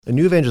a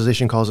new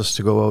evangelization calls us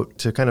to go out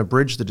to kind of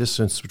bridge the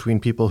distance between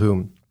people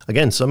who,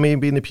 again, some may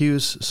be in the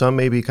pews, some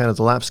may be kind of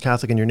the lapsed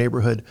Catholic in your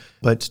neighborhood,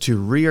 but to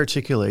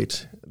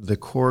re-articulate the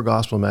core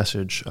gospel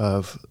message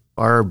of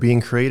our being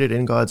created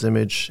in God's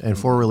image and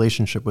for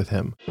relationship with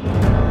Him.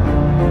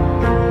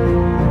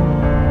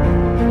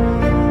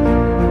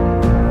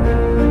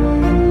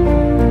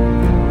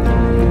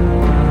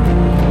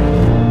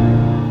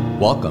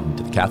 Welcome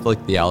to the Catholic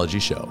Theology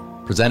Show,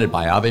 presented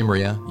by Ave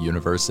Maria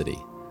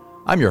University.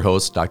 I'm your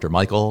host, Dr.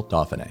 Michael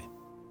Dauphiné.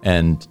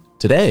 And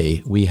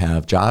today we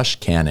have Josh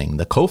Canning,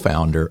 the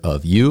co-founder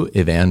of You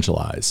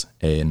Evangelize,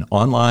 an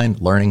online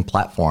learning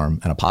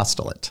platform and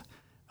apostolate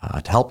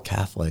to help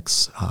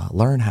Catholics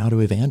learn how to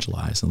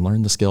evangelize and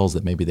learn the skills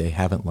that maybe they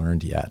haven't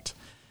learned yet.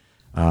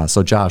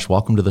 So Josh,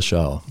 welcome to the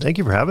show. Thank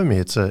you for having me.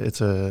 It's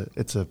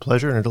a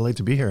pleasure and a delight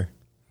to be here.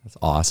 That's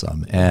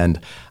awesome. And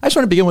I just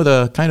want to begin with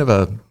a kind of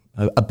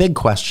a big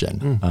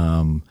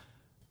question.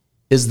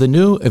 Is the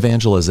new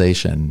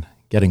evangelization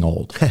getting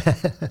old?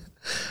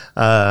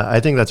 I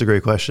think that's a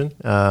great question.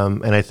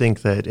 And I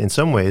think that in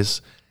some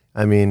ways,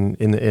 I mean,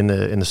 in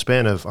the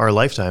span of our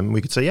lifetime,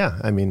 we could say, yeah.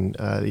 I mean,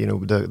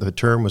 the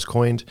term was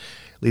coined,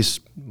 at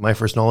least my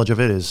first knowledge of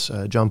it is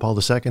John Paul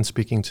II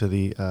speaking to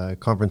the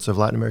Conference of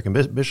Latin American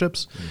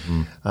Bishops.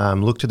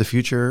 Mm-hmm. Look to the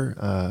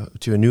future,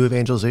 to a new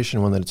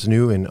evangelization, one that's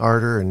new in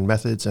ardor and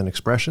methods and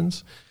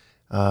expressions.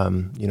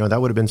 That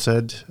would have been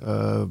said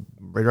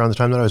right around the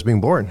time that I was being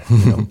born.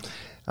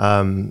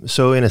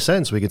 So in a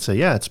sense, we could say,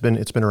 yeah, it's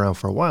been around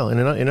for a while. And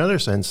in another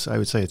sense, I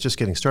would say it's just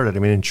getting started. I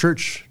mean, in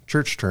church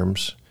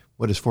terms,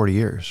 what is 40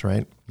 years,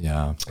 right?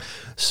 Yeah.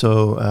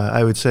 So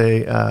I would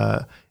say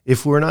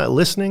if we're not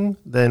listening,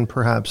 then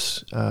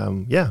perhaps,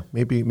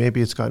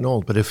 maybe it's gotten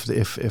old. But if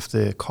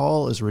the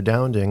call is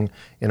redounding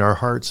in our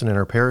hearts and in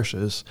our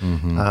parishes,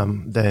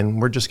 then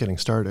we're just getting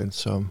started.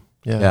 So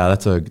yeah,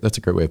 that's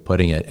a great way of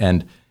putting it.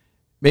 And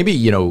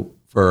maybe,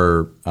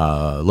 for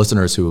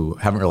listeners who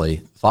haven't really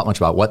thought much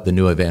about what the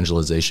new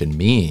evangelization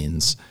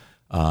means,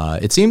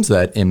 it seems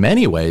that in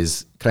many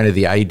ways, kind of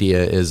the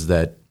idea is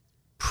that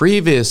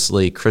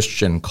previously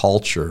Christian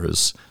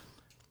cultures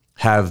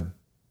have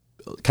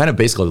kind of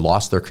basically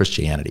lost their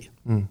Christianity,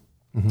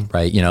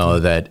 right?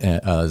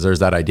 That there's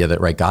that idea that,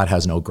 right, God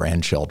has no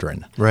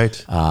grandchildren.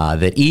 Right.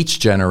 That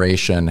each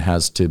generation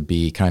has to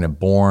be kind of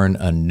born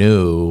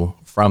anew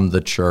from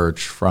the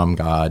church, from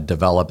God,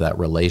 develop that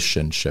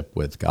relationship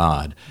with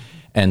God.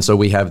 And so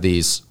we have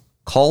these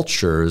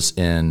cultures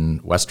in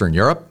Western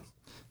Europe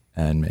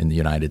and in the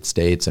United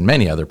States and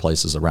many other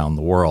places around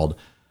the world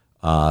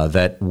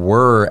that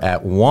were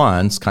at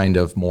once kind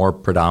of more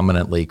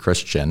predominantly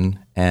Christian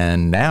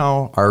and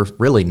now are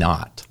really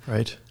not.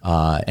 Right.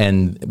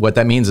 And what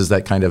that means is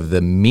that kind of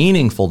the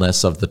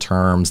meaningfulness of the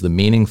terms, the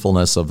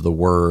meaningfulness of the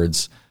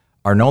words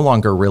are no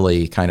longer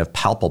really kind of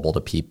palpable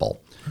to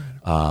people.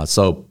 Right.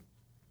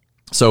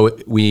 So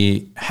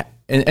we,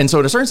 and so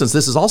in a certain sense,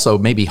 this is also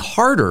maybe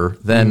harder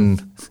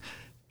than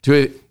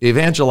to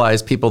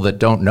evangelize people that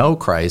don't know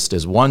Christ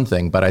is one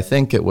thing, but I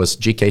think it was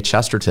G.K.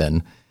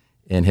 Chesterton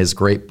in his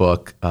great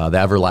book, The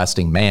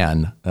Everlasting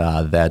Man,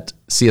 that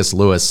C.S.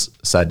 Lewis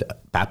said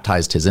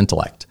baptized his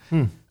intellect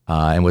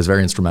and was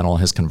very instrumental in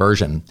his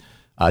conversion.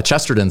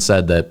 Chesterton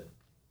said that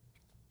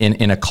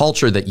in a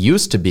culture that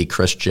used to be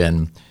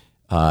Christian,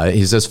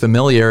 he says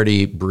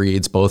familiarity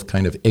breeds both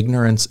kind of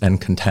ignorance and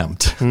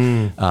contempt,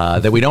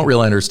 that we don't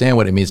really understand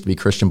what it means to be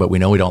Christian, but we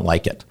know we don't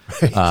like it.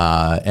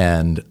 Right.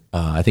 And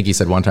I think he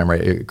said one time,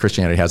 right,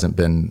 Christianity hasn't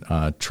been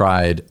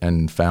tried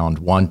and found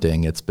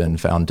wanting. It's been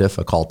found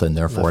difficult and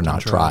therefore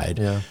not tried.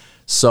 Yeah.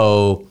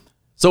 So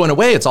in a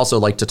way, it's also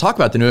like to talk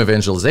about the new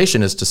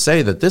evangelization is to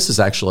say that this is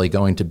actually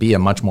going to be a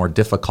much more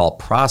difficult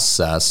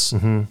process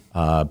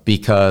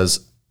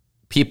because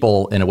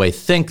people, in a way,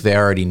 think they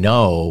already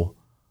know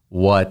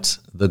what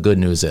the good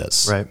news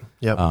is. Right.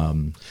 Yep.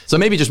 So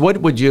maybe just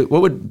what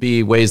would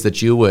be ways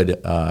that you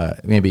would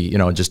maybe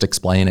just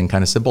explain in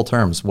kind of simple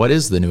terms what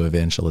is the new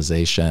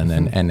evangelization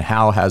and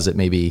how has it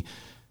maybe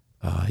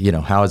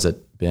how has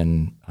it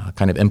been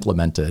kind of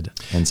implemented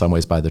in some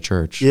ways by the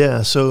church?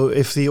 Yeah. So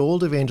if the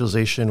old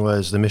evangelization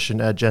was the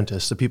mission ad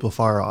gentis, the people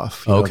far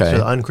off, to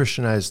the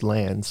unchristianized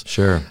lands.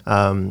 Sure.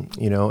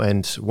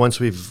 And once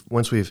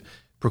we've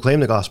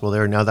proclaim the gospel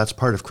there. Now that's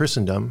part of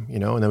Christendom,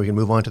 and then we can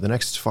move on to the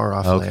next far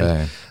off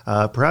land.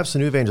 Perhaps the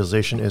new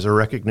evangelization is a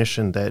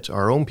recognition that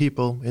our own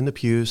people in the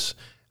pews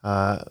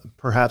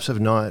perhaps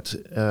have not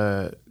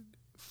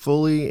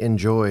fully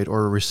enjoyed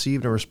or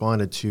received and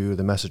responded to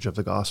the message of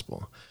the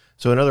gospel.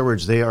 So in other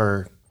words,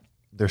 they're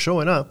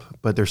showing up,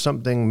 but there's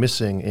something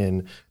missing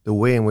in the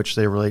way in which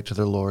they relate to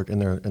their Lord in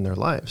their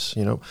lives.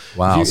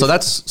 Wow.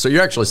 So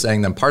you're actually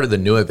saying then part of the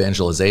new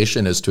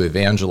evangelization is to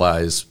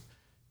evangelize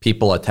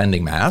people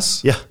attending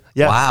Mass? Yeah.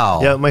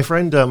 Wow. Yeah, my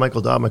friend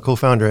Michael Dobb, my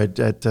co-founder at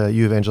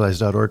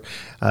YouEvangelize.org,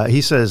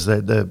 he says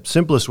that the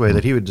simplest way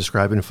that he would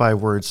describe in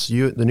 5 words,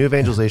 the new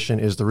evangelization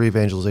is the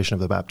re-evangelization of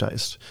the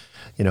baptized.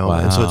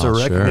 And so it's a Wow,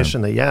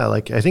 recognition that,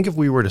 like, I think if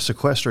we were to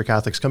sequester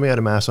Catholics coming out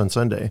of Mass on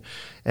Sunday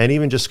and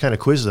even just kind of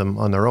quiz them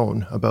on their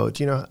own about,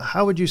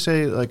 how would you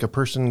say like a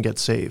person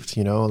gets saved,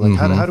 like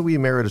how do we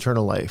merit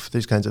eternal life,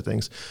 these kinds of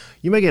things,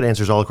 you might get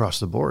answers all across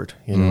the board.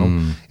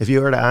 If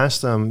you were to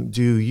ask them,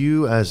 do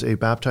you as a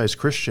baptized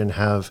Christian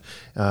have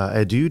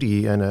a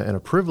duty and a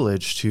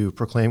privilege to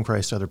proclaim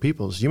Christ to other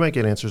peoples, you might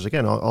get answers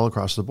again all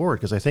across the board,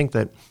 because I think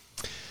that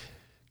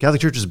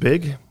Catholic Church is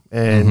big,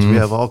 and we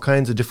have all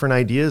kinds of different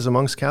ideas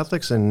amongst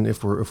Catholics. And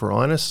if we're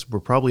honest, we're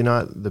probably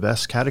not the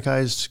best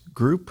catechized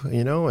group,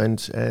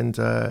 and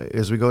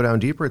as we go down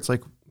deeper, it's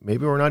like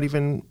maybe we're not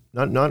even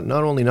not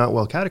only not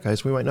well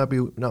catechized, we might not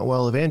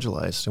well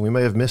evangelized, and we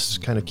may have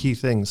missed kind of key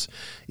things,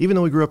 even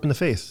though we grew up in the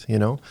faith.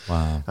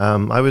 Wow.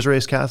 I was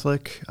raised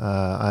Catholic.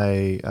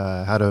 I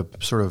had a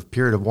sort of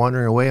period of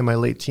wandering away in my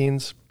late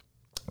teens.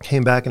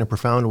 Came back in a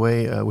profound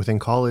way within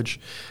college,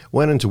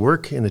 went into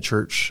work in the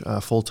church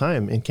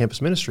full-time in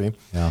campus ministry.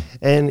 Yeah.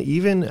 And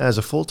even as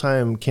a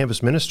full-time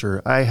campus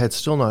minister, I had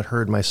still not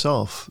heard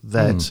myself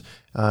that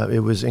it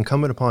was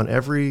incumbent upon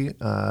every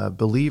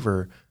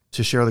believer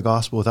to share the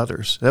gospel with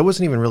others. That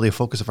wasn't even really a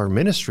focus of our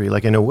ministry.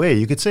 Like, in a way,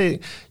 you could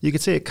say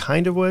it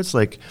kind of was.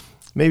 Like,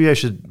 maybe I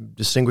should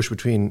distinguish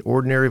between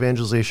ordinary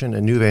evangelization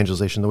and new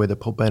evangelization, the way that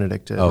Pope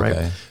Benedict did,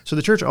 right? So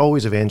the church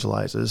always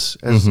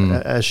evangelizes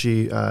as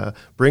she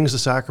brings the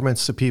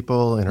sacraments to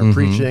people in her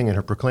preaching and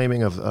her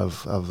proclaiming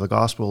of the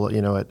gospel,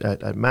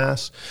 at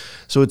Mass.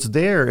 So it's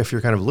there if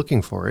you're kind of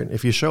looking for it.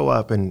 If you show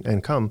up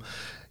and come,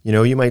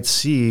 you might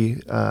see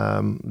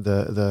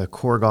the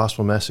core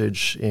gospel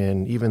message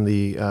in even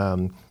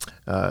the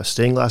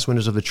stained glass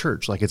windows of the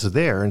church. Like, it's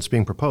there and it's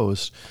being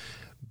proposed.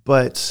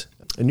 But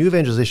a new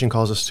evangelization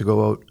calls us to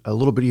go out a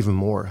little bit even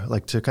more,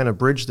 like to kind of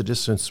bridge the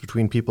distance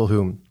between people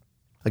who,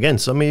 again,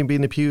 some may be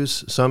in the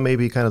pews, some may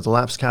be kind of the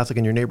lapsed Catholic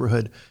in your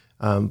neighborhood,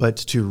 but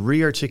to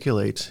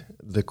re-articulate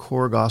the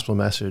core gospel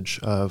message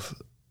of,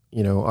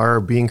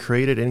 our being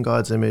created in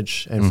God's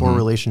image and for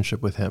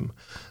relationship with Him.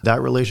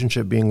 That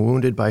relationship being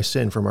wounded by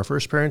sin from our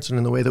first parents and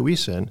in the way that we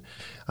sin.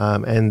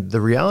 And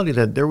the reality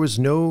that there was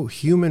no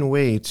human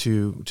way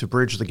to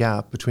bridge the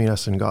gap between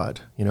us and God.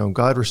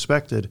 God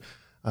respected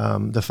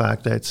the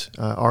fact that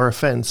our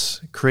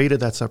offense created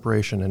that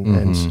separation,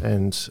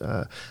 and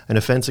an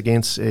offense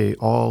against a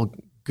all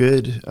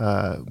good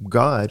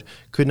God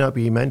could not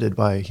be mended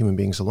by human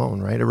beings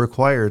alone, right? It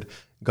required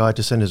God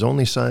to send His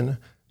only Son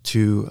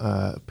to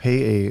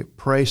pay a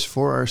price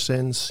for our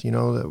sins.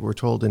 That we're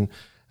told in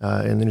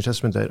the New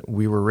Testament that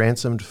we were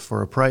ransomed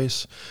for a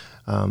price,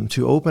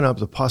 to open up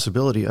the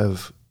possibility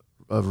of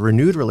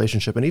renewed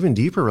relationship, and even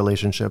deeper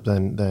relationship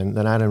than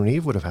Adam and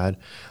Eve would have had,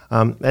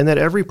 and that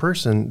every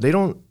person, they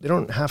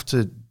don't have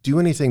to do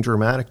anything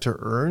dramatic to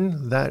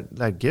earn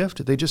that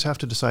gift. They just have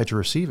to decide to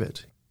receive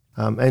it.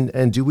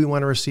 And do we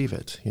want to receive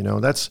it?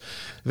 That's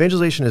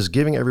evangelization, is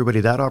giving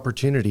everybody that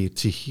opportunity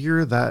to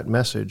hear that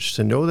message,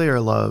 to know they are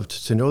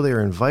loved, to know they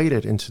are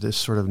invited into this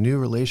sort of new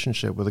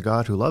relationship with a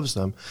God who loves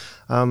them,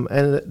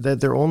 and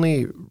that they're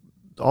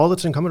all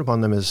that's incumbent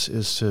upon them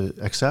is to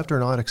accept or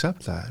not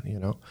accept that.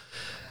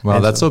 Well,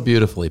 that's so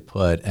beautifully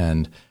put,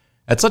 and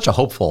it's such a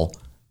hopeful,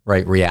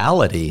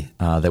 reality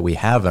that we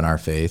have in our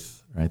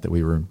faith, right? That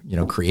we were,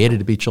 created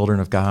to be children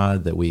of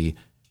God, that we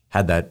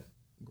had that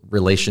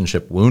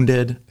relationship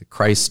wounded,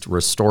 Christ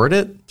restored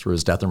it through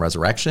His death and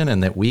resurrection,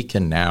 and that we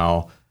can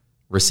now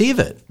receive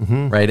it,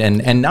 right?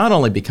 And not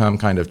only become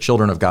kind of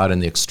children of God in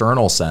the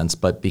external sense,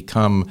 but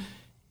become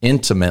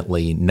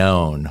intimately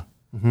known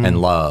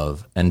and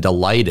loved and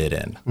delighted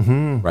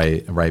in,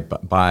 right,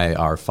 by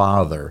our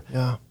Father.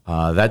 Yeah.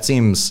 That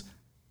seems,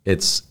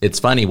 it's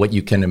funny what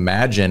you can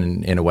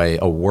imagine, in a way,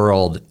 a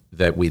world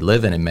that we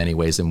live in many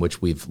ways, in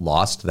which we've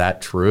lost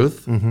that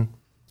truth,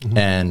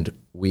 and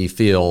we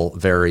feel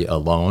very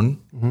alone,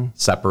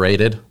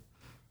 separated,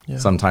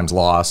 sometimes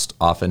lost,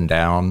 often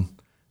down,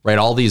 right?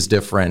 All these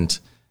different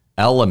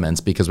elements,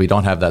 because we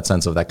don't have that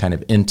sense of that kind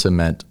of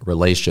intimate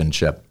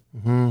relationship,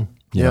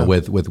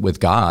 with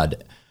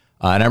God.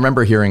 And I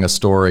remember hearing a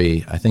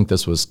story. I think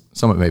this was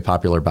somewhat made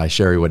popular by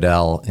Sherry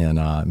Waddell, in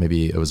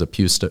maybe it was a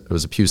Pew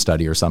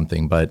study or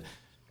something, but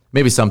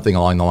maybe something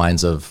along the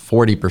lines of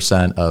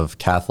 40% of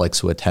Catholics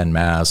who attend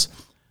Mass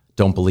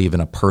don't believe in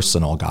a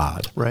personal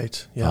God.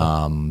 Right.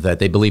 Yeah. That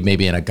they believe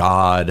maybe in a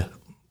God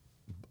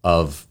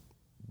of,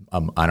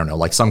 I don't know,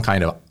 like some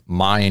kind of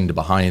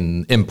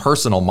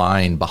impersonal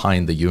mind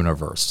behind the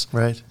universe.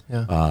 Right.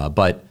 Yeah.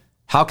 But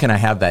how can I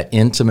have that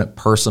intimate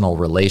personal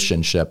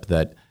relationship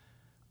that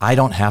I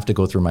don't have to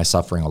go through my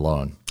suffering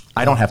alone?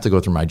 I don't have to go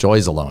through my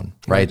joys alone,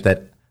 right?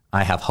 That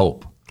I have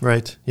hope.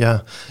 Right.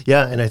 Yeah.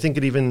 Yeah. And I think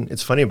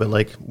it's funny, but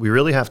like, we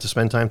really have to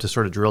spend time to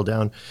sort of drill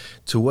down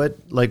to what,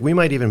 like, we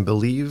might even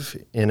believe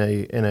in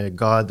a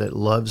God that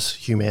loves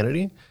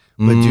humanity,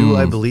 but do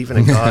I believe in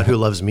a God who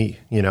loves me?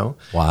 Wow.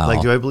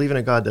 Like, do I believe in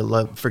a God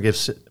that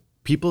forgives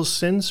people's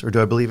sins, or do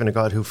I believe in a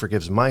God who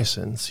forgives my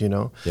sins?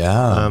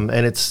 Yeah.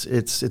 And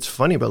it's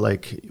funny, but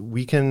like,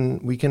 we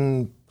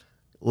can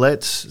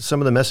let some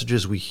of the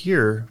messages we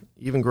hear,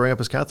 even growing up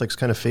as Catholics,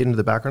 kind of fade into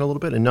the background a little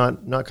bit, and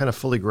not kind of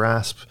fully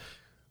grasp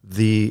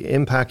the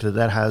impact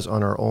that has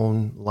on our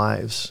own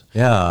lives.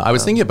 Yeah, I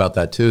was thinking about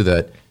that too,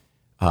 that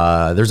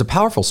there's a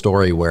powerful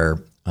story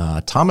where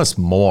Thomas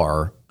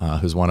More,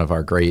 who's one of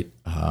our great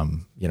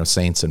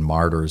saints and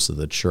martyrs of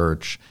the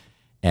church,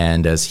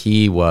 and as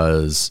he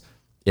was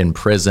in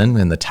prison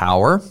in the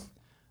Tower,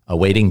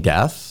 awaiting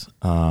death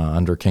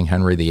under King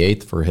Henry VIII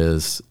for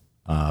his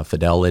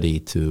fidelity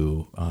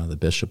to the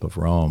Bishop of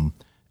Rome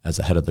as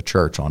the head of the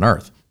church on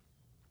earth.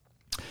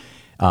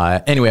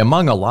 Anyway,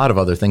 among a lot of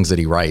other things that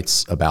he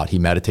writes about, he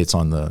meditates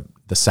on the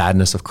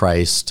sadness of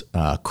Christ,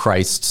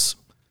 Christ's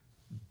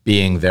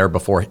being there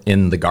before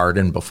in the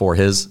garden before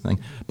his thing.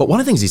 But one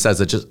of the things he says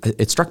that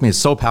it struck me as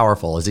so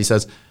powerful is he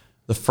says,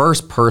 the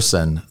first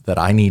person that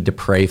I need to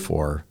pray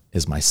for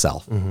is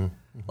myself. Mm-hmm.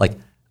 Like,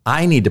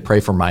 I need to pray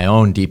for my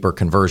own deeper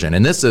conversion.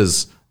 And this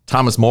is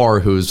Thomas More,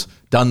 who's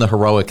done the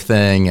heroic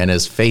thing and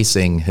is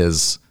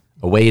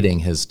awaiting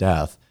his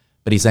death.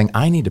 But he's saying,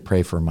 I need to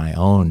pray for my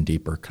own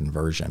deeper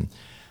conversion.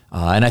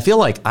 And I feel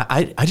like,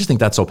 I just think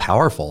that's so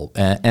powerful.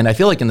 And I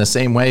feel like in the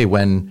same way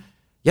when,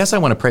 yes, I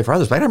want to pray for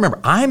others, but I remember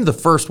I'm the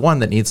first one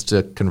that needs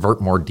to convert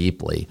more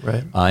deeply.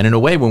 Right. And in a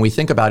way, when we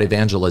think about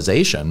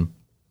evangelization,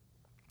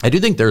 I do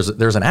think there's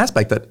an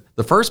aspect that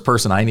the first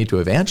person I need to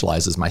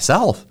evangelize is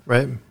myself.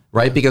 Right.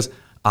 Right? Because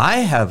I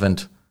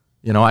haven't,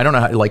 I don't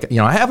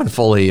know, I haven't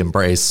fully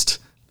embraced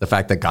the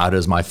fact that God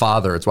is my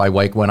Father. It's why,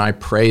 like, when I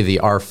pray the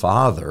Our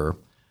Father,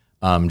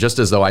 just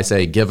as though I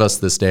say, give us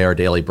this day our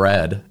daily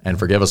bread and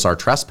forgive us our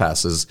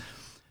trespasses,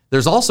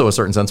 there's also a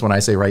certain sense when I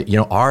say, right,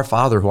 Our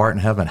Father who art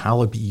in heaven,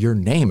 hallowed be your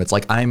name. It's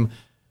like I'm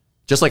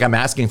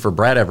asking for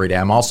bread every day,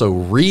 I'm also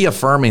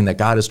reaffirming that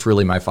God is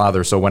truly my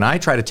Father. So when I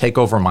try to take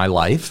over my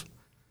life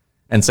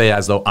and say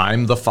as though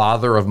I'm the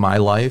father of my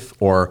life,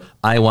 or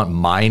I want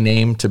my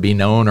name to be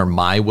known or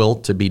my will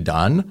to be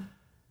done,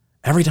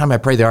 every time I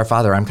pray the Our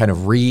Father, I'm kind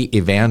of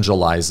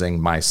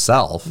re-evangelizing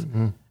myself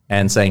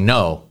and saying,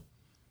 no,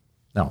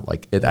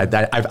 like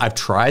I've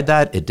tried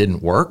that. It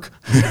didn't work.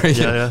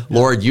 Yeah.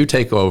 Lord, you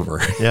take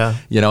over. Yeah.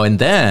 And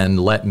then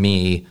let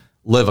me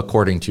live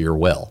according to your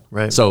will.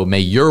 Right. So may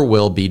your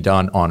will be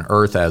done on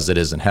earth as it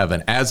is in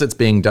heaven. As it's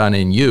being done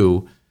in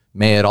you,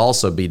 may it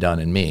also be done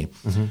in me.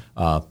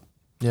 Mm-hmm.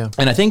 Yeah.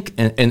 And I think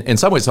in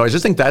some ways, so I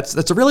just think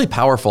that's a really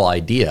powerful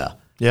idea.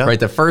 Yeah. Right.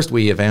 That first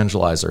we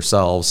evangelize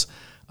ourselves.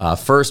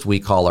 First we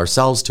call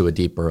ourselves to a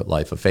deeper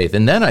life of faith.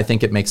 And then I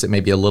think it makes it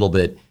maybe a little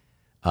bit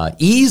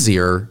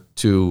easier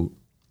to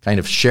kind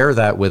of share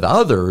that with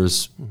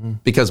others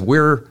because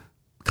we're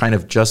kind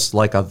of just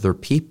like other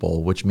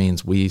people, which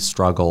means we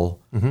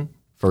struggle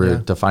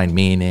to find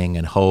meaning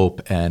and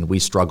hope, and we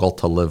struggle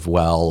to live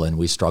well, and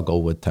we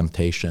struggle with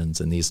temptations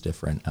and these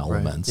different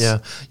elements.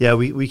 Right. Yeah.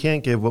 We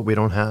can't give what we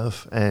don't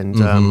have.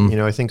 And,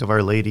 I think of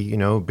Our Lady,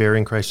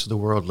 bearing Christ to the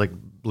world, like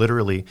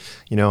literally,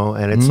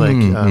 and it's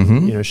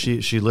like,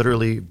 she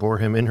literally bore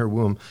him in her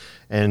womb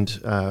and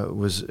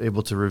was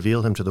able to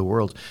reveal him to the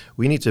world.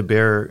 We need to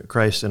bear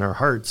Christ in our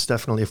hearts,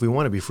 definitely, if we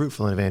want to be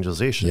fruitful in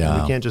evangelization.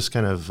 Yeah. We can't just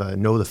kind of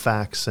know the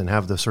facts and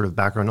have the sort of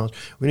background knowledge.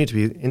 We need to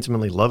be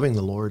intimately loving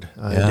the Lord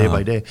day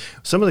by day.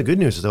 Some of the good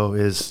news, though,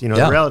 is, the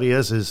reality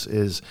is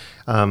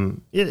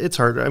it's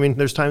hard. I mean,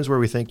 there's times where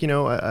we think,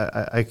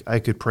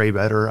 I could pray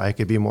better. I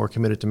could be more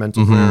committed to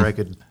mental prayer. I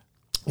could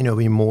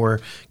be more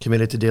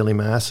committed to daily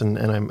mass, and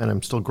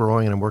I'm still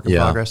growing and I'm work in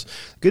progress.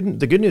 The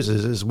good news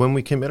is when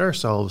we commit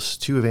ourselves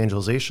to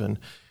evangelization,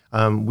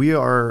 we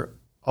are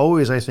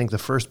always, I think, the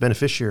first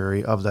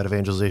beneficiary of that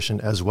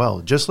evangelization as well.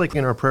 Just like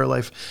in our prayer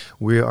life,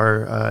 we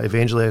are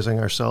evangelizing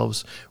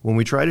ourselves. When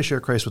we try to share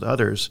Christ with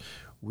others,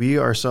 we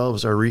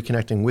ourselves are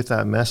reconnecting with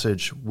that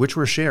message, which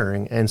we're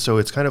sharing. And so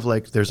it's kind of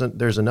like there's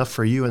enough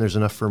for you and there's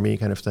enough for me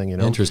kind of thing.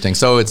 Interesting.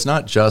 So it's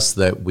not just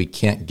that we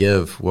can't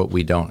give what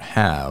we don't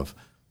have,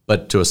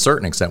 but to a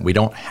certain extent, we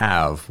don't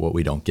have what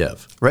we don't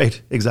give.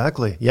 Right.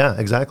 Exactly. Yeah,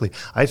 exactly.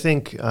 I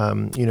think,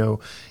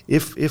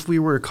 if we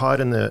were caught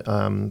in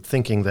the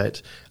thinking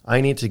that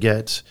I need to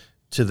get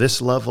to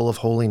this level of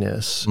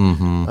holiness,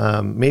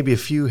 maybe a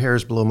few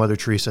hairs below Mother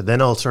Teresa,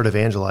 then I'll start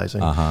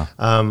evangelizing.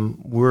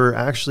 We're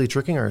actually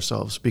tricking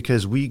ourselves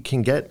because we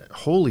can get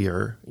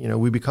holier,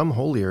 we become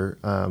holier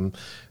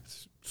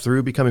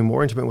through becoming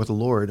more intimate with the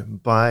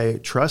Lord by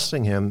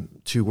trusting Him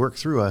to work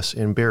through us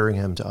in bearing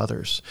Him to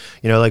others.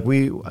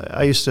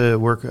 I used to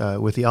work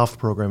with the Alpha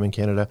program in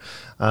Canada,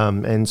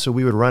 and so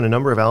we would run a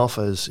number of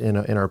Alphas in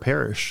our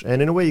parish.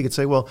 And in a way, you could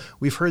say, well,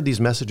 we've heard these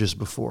messages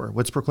before.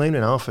 What's proclaimed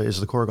in Alpha is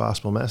the core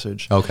gospel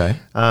message. Okay.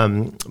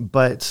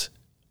 But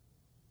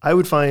I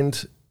would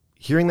find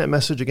hearing that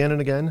message again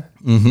and again,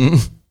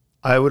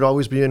 I would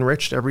always be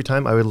enriched every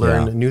time. I would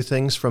learn new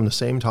things from the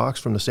same talks,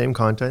 from the same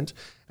content.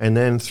 And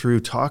then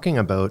through talking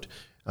about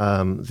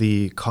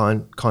the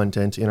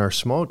content in our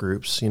small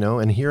groups,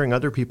 and hearing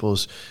other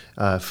people's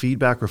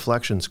feedback,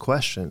 reflections,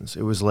 questions,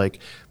 it was like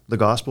the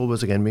gospel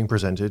was again being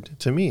presented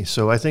to me.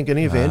 So I think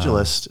any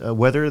evangelist,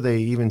 whether they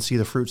even see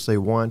the fruits they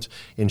want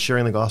in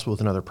sharing the gospel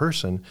with another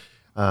person,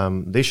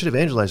 they should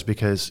evangelize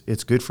because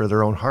it's good for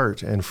their own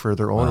heart and for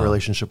their own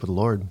relationship with the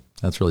Lord.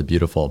 That's really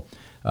beautiful.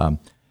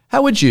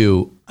 How would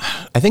you,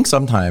 I think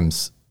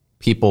sometimes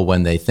people,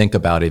 when they think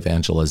about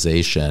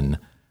evangelization,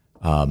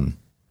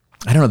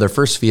 I don't know, their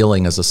first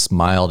feeling is a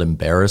mild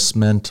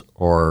embarrassment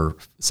or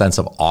sense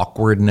of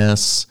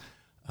awkwardness.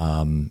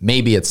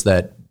 Maybe it's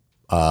that,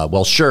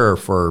 well, sure,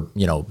 for,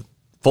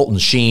 Fulton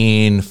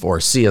Sheen, for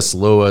C.S.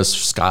 Lewis,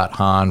 Scott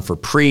Hahn, for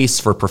priests,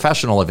 for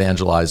professional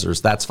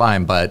evangelizers, that's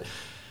fine. But,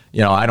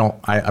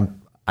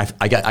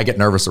 I get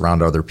nervous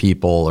around other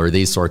people or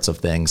these sorts of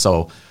things.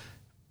 So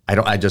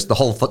the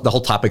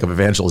whole topic of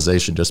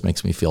evangelization just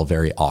makes me feel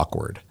very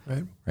awkward.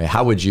 Right.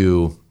 What would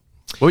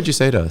you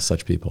say to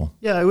such people?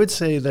 Yeah, I would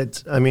say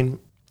that,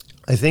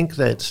 I think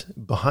that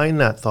behind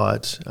that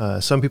thought,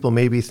 some people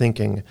may be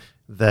thinking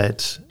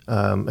that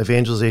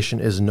evangelization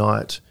is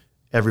not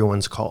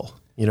everyone's call.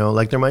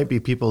 Like there might be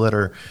people that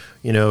are,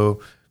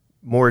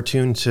 more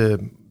attuned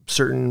to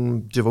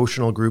certain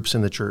devotional groups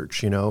in the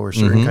church, or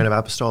certain kind of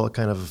apostolic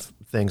kind of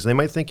things. They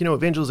might think,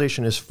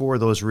 evangelization is for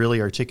those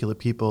really articulate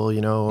people,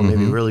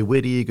 maybe really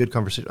witty, good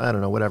conversation. I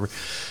don't know, whatever.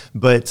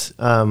 But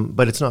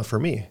it's not for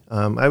me.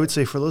 I would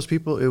say for those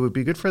people, it would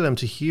be good for them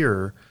to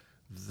hear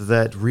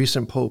that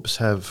recent popes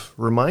have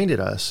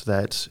reminded us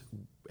that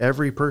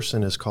every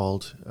person is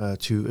called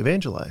to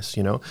evangelize.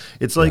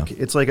 It's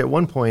like at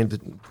one point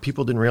that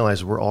people didn't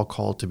realize we're all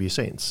called to be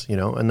saints.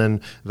 And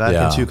then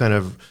Vatican II kind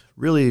of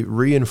really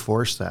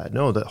reinforced that.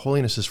 No, that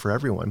holiness is for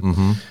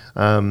everyone.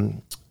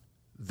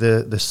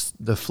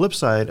 The flip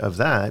side of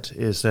that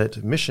is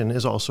that mission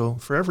is also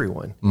for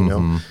everyone.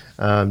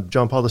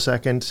 John Paul II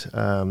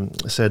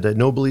said that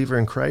no believer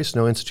in Christ,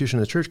 no institution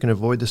of the church can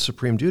avoid the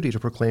supreme duty to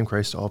proclaim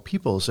Christ to all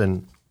peoples.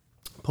 And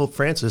Pope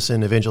Francis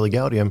in Evangelii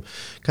Gaudium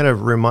kind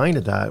of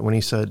reminded that when he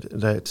said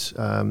that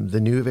the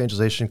new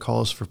evangelization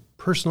calls for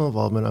personal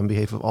involvement on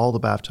behalf of all the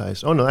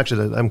baptized. Oh no,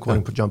 actually, I'm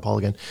quoting John Paul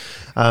again,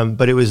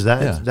 but it was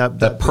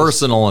that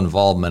personal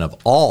involvement of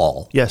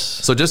all. Yes.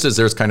 So just as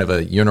there's kind of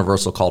a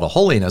universal call to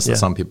holiness that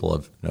some people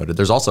have noted,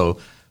 there's also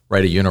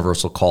a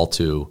universal call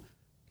to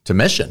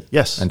mission.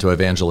 Yes. And to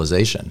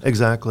evangelization.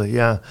 Exactly.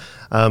 Yeah.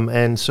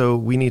 And so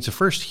we need to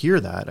first hear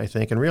that, I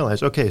think, and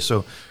realize, okay,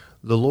 so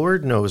the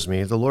Lord knows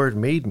me, the Lord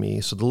made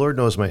me, so the Lord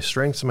knows my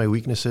strengths and my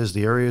weaknesses,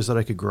 the areas that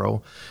I could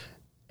grow.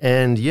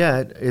 And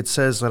yet it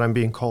says that I'm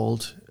being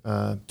called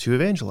to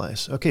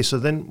evangelize. Okay, so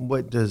then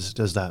what does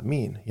that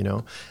mean?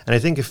 And I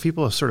think if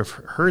people have sort of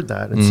heard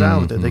that and sat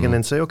with it, they can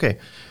then say, okay,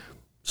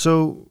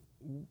 so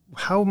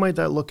how might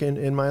that look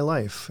in my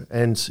life?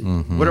 And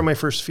what are my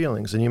first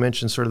feelings? And you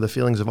mentioned sort of the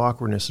feelings of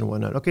awkwardness and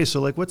whatnot. Okay, so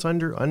like what's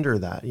under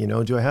that?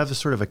 Do I have this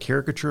sort of a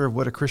caricature of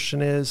what a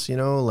Christian is?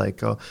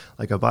 Like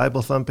a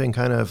Bible thumping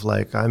kind of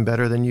like I'm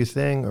better than you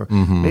thing, or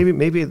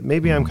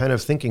maybe I'm kind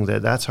of thinking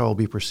that that's how I'll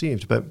be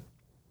perceived. But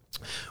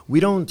we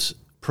don't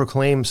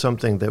proclaim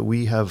something that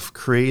we have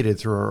created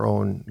through our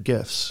own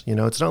gifts.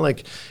 It's not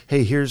like,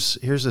 hey, here's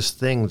this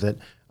thing that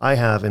I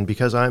have, and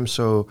because I'm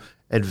so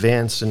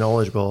advanced and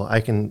knowledgeable,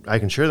 I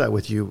can share that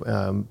with you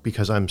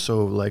because I'm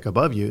so like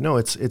above you. No,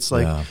 it's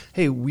like,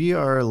 hey, we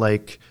are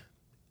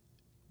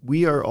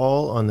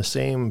all on the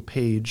same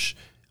page,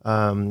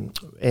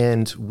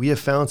 and we have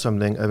found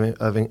something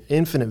of an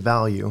infinite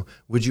value.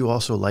 Would you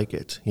also like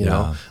it? You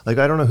know, like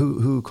I don't know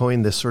who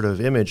coined this sort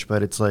of image,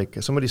 but it's like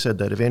somebody said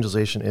that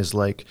evangelization is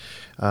like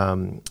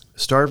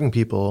starving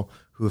people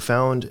who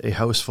found a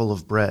house full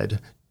of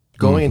bread,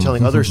 going and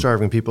telling other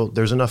starving people,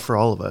 there's enough for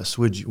all of us.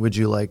 Would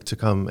you like to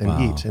come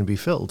and eat and be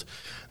filled?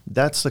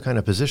 That's the kind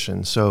of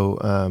position. So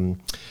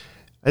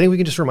I think we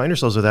can just remind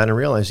ourselves of that and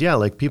realize,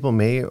 like people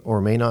may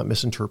or may not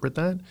misinterpret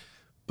that,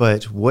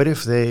 but what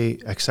if they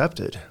accept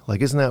it?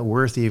 Like, isn't that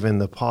worth even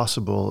the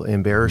possible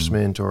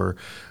embarrassment or,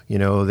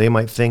 they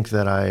might think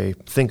that I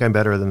think I'm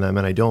better than them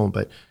and I don't,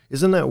 but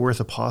isn't that worth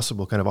a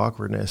possible kind of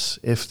awkwardness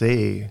if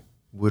they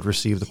would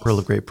receive the pearl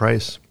of great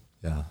price?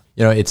 Yeah.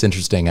 It's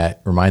interesting. It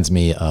reminds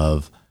me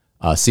of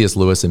C.S.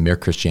 Lewis in Mere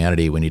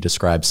Christianity when he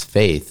describes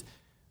faith.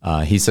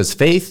 He says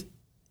faith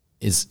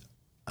is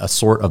a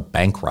sort of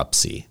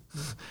bankruptcy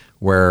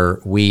where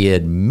we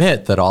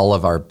admit that all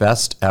of our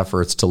best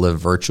efforts to live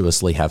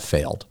virtuously have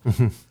failed.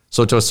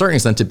 So to a certain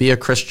extent, to be a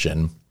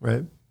Christian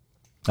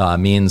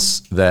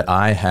means that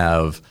I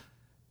have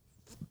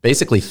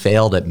basically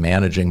failed at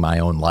managing my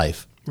own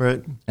life.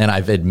 Right. And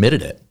I've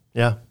admitted it.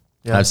 Yeah.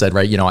 I've said,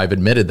 I've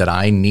admitted that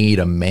I need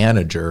a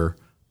manager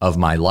of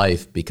my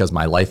life because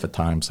my life at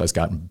times has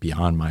gotten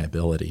beyond my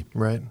ability.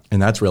 Right.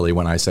 And that's really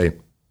when I say,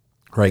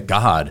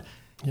 God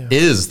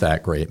is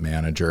that great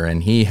manager,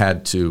 and he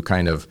had to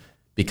kind of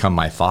become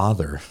my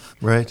father.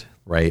 Right.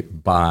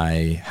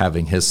 By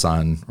having his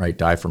son,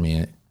 die for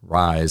me,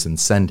 rise and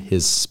send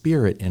his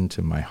spirit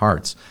into my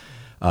hearts.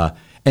 And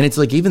it's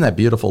like even that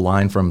beautiful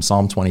line from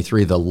Psalm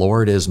 23, the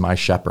Lord is my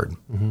shepherd.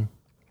 And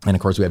of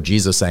course we have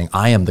Jesus saying,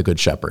 I am the good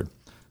shepherd.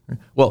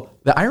 Well,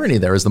 the irony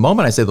there is the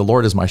moment I say the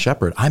Lord is my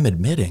shepherd, I'm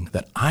admitting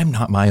that I'm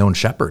not my own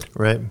shepherd.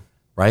 Right.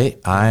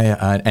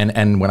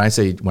 And when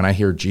I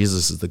hear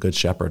Jesus is the good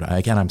shepherd,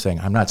 I'm saying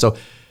I'm not. So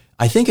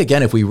I think,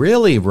 again, if we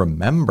really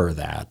remember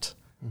that,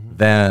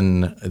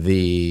 then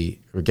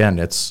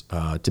it's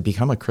to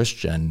become a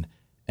Christian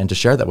and to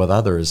share that with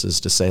others is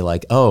to say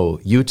like, oh,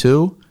 you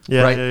too?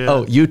 Yeah.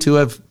 Oh, you too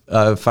have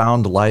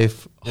found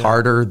life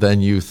harder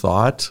than you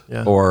thought,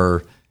 Yeah.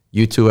 or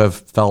you too have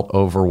felt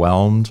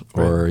overwhelmed,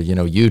 or,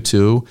 you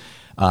too.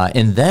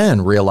 And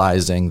then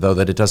realizing, though,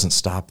 that it doesn't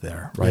stop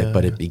there, right? Yeah,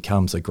 but it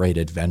becomes a great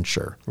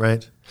adventure,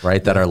 Right.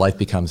 right? That our life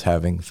becomes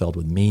filled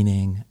with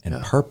meaning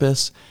and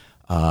purpose.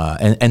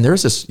 And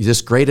there's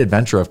this great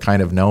adventure of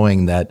kind of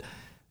knowing that,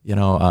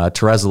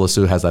 Teresa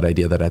Lisieux has that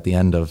idea that at the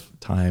end of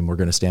time, we're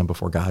going to stand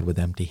before God with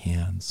empty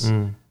hands,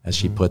 as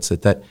she puts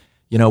it, that,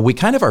 we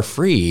kind of are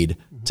freed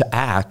to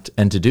act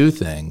and to do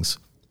things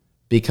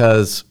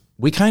because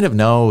we kind of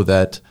know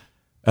that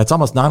it's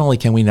almost not only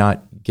can we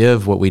not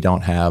give what we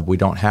don't have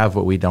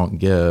what we don't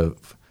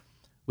give,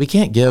 we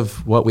can't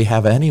give what we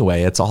have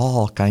anyway. It's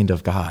all kind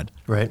of God.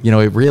 Right.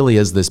 It really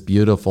is this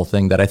beautiful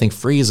thing that I think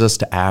frees us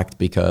to act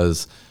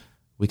because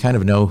we kind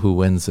of know who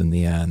wins in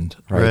the end,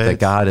 right? That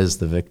God is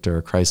the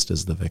victor, Christ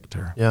is the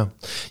victor. Yeah.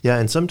 Yeah.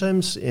 And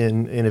sometimes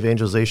in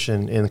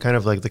evangelization, in kind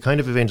of like the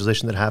kind of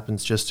evangelization that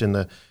happens just in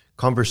the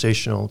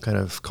conversational kind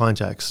of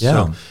context.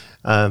 Yeah.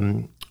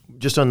 So,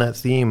 just on that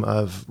theme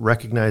of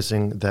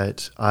recognizing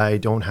that I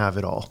don't have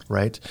it all,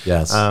 right?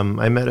 Yes. I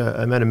met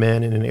a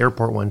man in an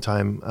airport one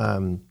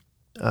time.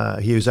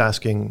 He was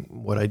asking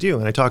what I do,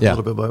 and I talked a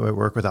little bit about my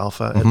work with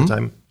Alpha at the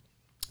time.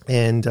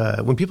 And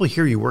when people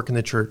hear you work in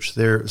the church,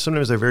 they're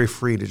very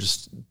free to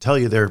just tell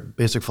you their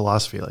basic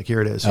philosophy. Like, here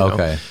it is. You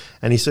know?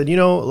 And he said,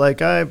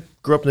 like I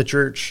grew up in the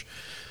church,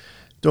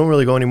 don't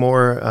really go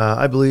anymore.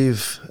 I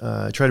believe,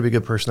 try to be a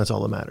good person. That's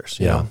all that matters.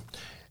 You know?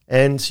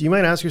 And you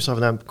might ask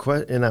yourself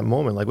in that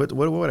moment, like, what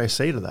would I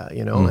say to that?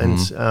 And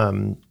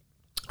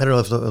I don't know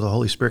if the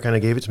Holy Spirit kind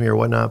of gave it to me or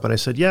whatnot, but I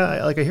said,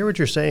 I hear what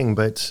you're saying,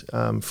 but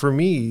for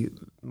me,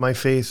 my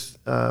faith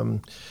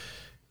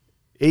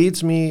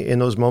aids me in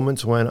those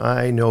moments when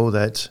I know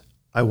that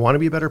I want to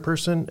be a better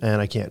person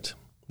and I can't.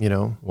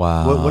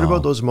 Wow. What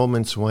about those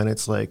moments when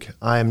it's like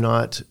I am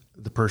not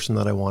the person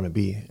that I want to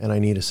be and I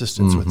need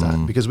assistance with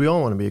that, because we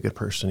all want to be a good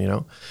person, Yeah.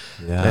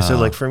 And I said,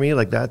 like, for me,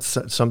 like, that's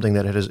something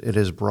that it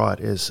has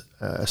brought is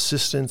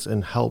assistance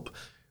and help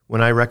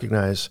when I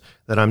recognize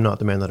that I'm not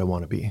the man that I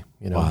want to be,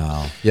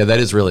 Wow. Yeah, that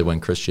is really when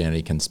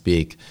Christianity can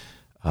speak.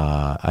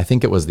 I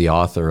think it was the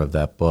author of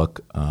that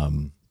book,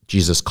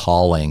 Jesus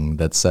Calling,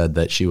 that said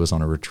that she was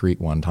on a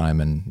retreat one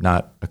time, and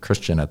not a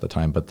Christian at the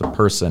time, but the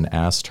person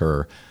asked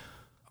her,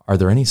 are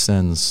there any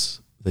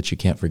sins that you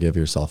can't forgive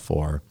yourself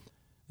for?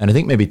 And I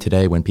think maybe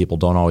today, when people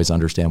don't always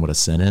understand what a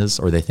sin is,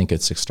 or they think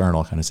it's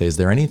external, kind of say, is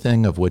there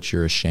anything of which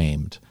you're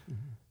ashamed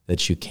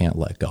that you can't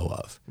let go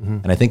of?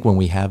 And I think when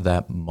we have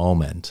that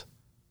moment,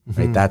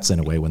 right, that's in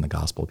a way when the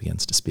gospel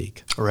begins to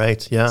speak.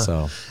 Right. Yeah.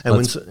 So,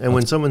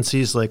 when someone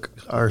sees like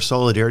our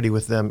solidarity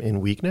with them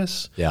in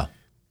weakness,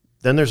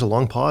 then there's a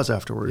long pause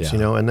afterwards,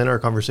 and then our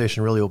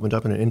conversation really opened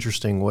up in an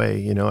interesting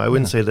way. I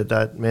wouldn't say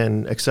that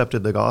man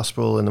accepted the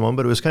gospel in the moment,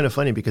 but it was kind of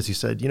funny because he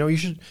said, you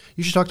should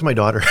talk to my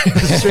daughter.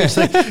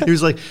 He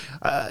was like,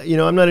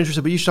 I'm not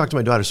interested, but you should talk to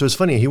my daughter. So it's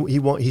funny.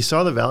 He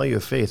saw the value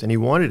of faith and he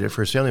wanted it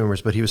for his family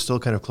members, but he was still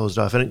kind of closed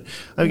off. And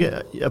I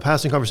get a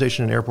passing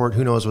conversation in an airport,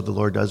 who knows what the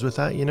Lord does with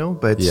that,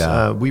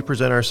 but we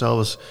present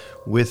ourselves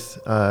with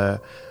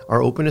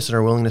our openness and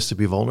our willingness to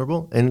be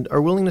vulnerable and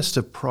our willingness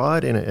to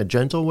prod in a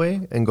gentle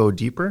way and go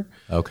deeper.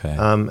 Okay.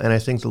 And I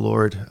think the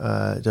Lord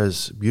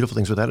does beautiful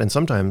things with that. And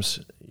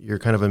sometimes you're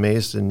kind of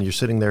amazed and you're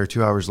sitting there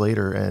 2 hours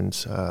later and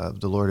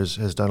the Lord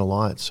has done a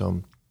lot.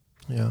 So,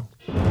 yeah.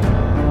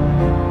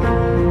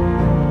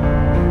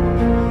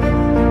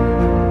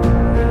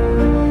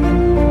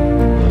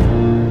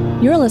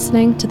 You're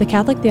listening to the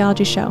Catholic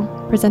Theology Show,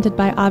 presented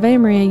by Ave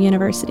Maria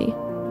University.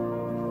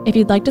 If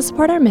you'd like to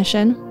support our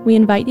mission, we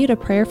invite you to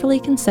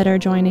prayerfully consider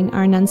joining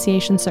our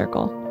Annunciation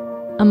Circle,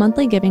 a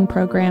monthly giving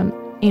program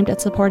aimed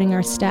at supporting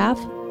our staff,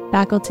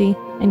 faculty,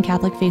 and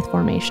Catholic faith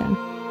formation.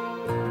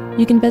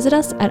 You can visit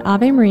us at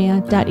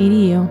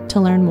avemaria.edu to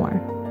learn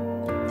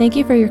more. Thank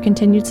you for your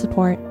continued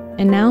support,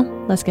 and now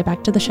let's get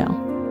back to the show.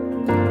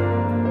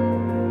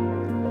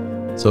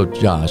 So,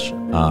 Josh,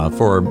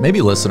 for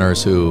maybe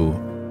listeners who,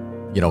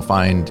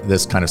 find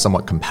this kind of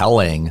somewhat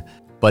compelling,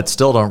 but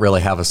still don't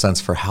really have a sense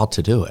for how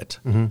to do it,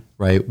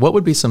 right? What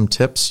would be some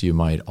tips you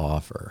might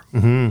offer?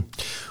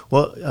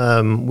 Well,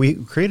 we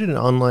created an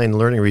online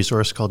learning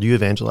resource called You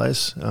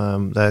Evangelize.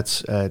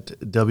 That's at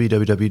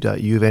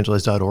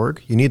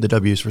www.youevangelize.org. You need the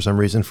W's for some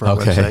reason for our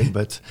website,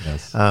 but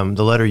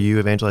the letter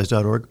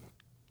youevangelize.org.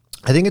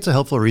 I think it's a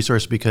helpful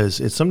resource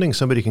because it's something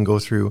somebody can go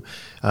through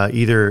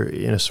either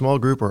in a small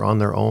group or on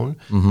their own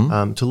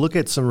to look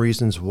at some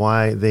reasons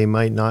why they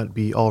might not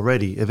be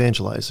already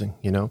evangelizing,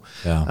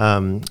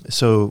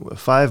 So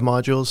 5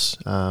 modules,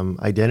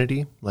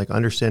 identity, like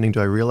understanding,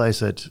 do I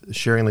realize that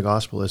sharing the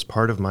gospel is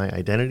part of my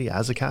identity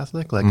as a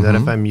Catholic? Like that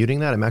if I'm muting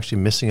that, I'm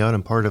actually missing out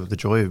on part of the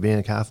joy of being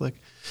a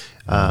Catholic.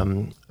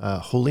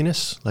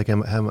 Holiness, like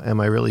am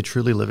I really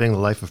truly living the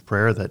life of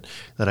prayer that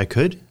I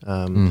could?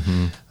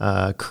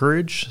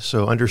 Courage,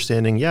 so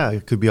understanding,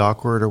 it could be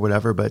awkward or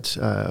whatever, but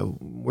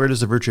where does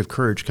the virtue of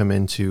courage come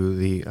into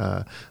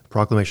the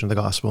proclamation of the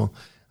gospel?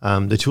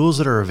 The tools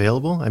that are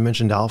available, I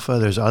mentioned Alpha,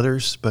 there's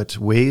others, but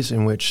ways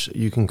in which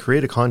you can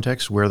create a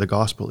context where the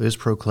gospel is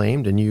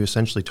proclaimed and you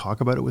essentially talk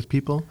about it with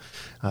people,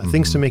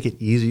 things to make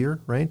it easier,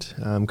 right?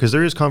 Because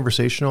there is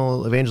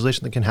conversational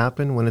evangelization that can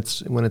happen when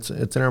it's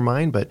in our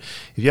mind, but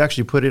if you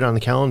actually put it on the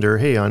calendar,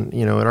 hey,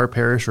 at our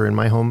parish or in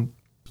my home,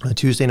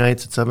 Tuesday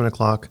nights at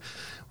 7:00,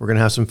 we're going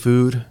to have some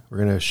food, we're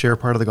going to share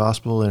part of the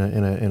gospel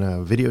in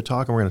a video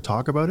talk, and we're going to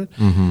talk about it.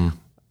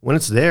 When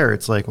it's there,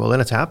 it's like, well,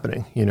 then it's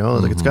happening,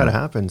 like it's got to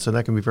happen. So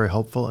that can be very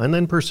helpful. And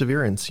then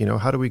perseverance,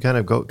 how do we kind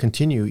of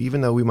continue,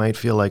 even though we might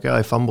feel like, oh,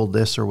 I fumbled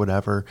this or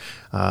whatever,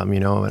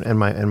 and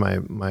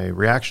my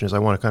reaction is I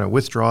want to kind of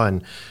withdraw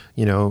and,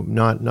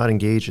 not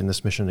engage in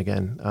this mission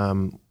again.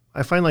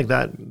 I find like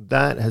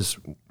that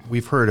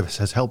we've heard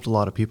has helped a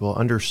lot of people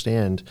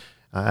understand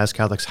as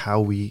Catholics how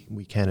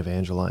we can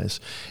evangelize.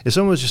 If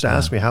someone was just to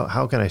ask me,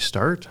 how can I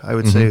start? I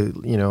would say,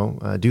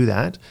 do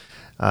that.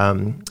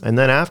 And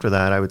then after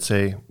that, I would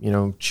say,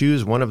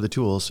 choose one of the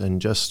tools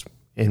and just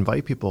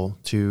invite people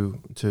to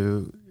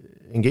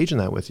engage in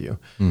that with you.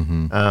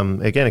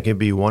 Again, it can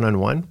be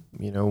one-on-one.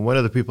 One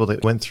of the people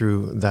that went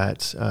through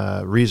that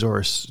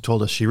resource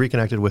told us she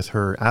reconnected with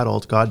her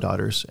adult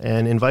goddaughters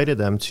and invited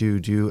them to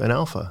do an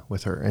alpha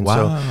with her. And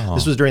so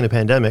this was during the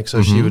pandemic.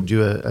 So she would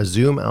do a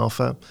Zoom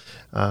alpha.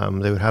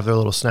 They would have their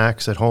little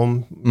snacks at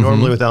home.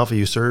 Normally with alpha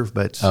you serve,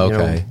 but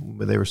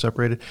they were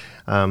separated.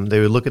 They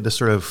would look at this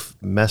sort of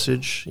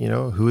message,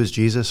 who is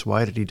Jesus?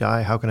 Why did he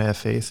die? How can I have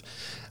faith?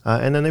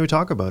 And then they would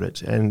talk about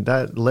it. And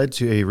that led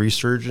to a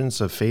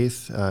resurgence of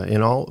faith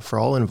for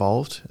all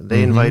involved.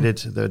 They invited,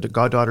 the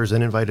goddaughters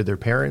then invited their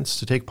parents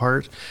to take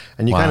part.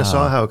 And you kind of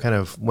saw how it kind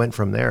of went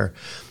from there.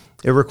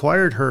 It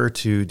required her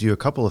to do a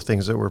couple of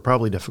things that were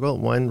probably difficult.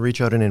 One,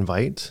 reach out and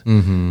invite,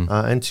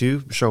 and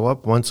two, show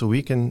up once a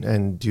week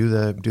and do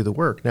the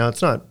work. Now,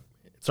 it's not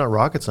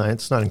rocket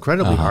science. It's not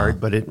incredibly hard,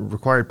 but it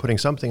required putting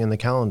something in the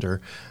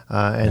calendar,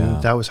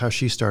 and that was how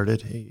she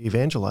started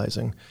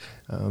evangelizing.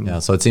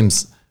 So it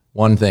seems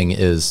one thing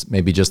is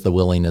maybe just the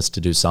willingness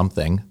to do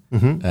something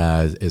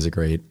is a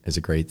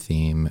great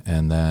theme,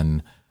 and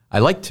then I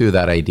like too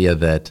that idea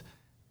that.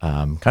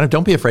 Kind of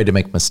don't be afraid to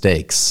make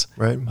mistakes.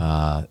 Right.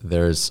 I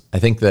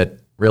think that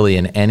really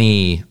in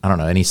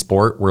any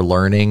sport we're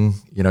learning,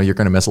 you're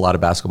going to miss a lot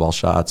of basketball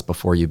shots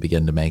before you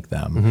begin to make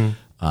them.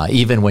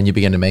 Even when you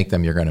begin to make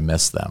them, you're going to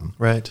miss them.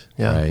 Right.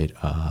 Yeah. Right.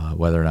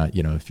 Whether or not,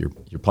 if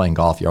you're playing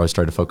golf, you always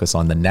try to focus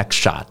on the next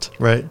shot.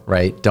 Right.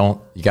 Right.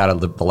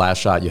 The last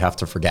shot you have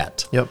to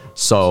forget. Yep.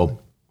 So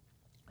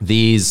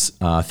these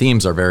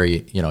themes are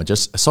very,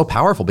 just so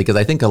powerful because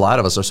I think a lot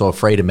of us are so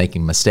afraid of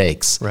making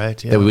mistakes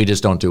that we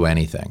just don't do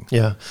anything.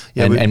 Yeah.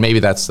 And maybe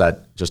that's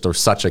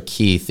such a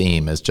key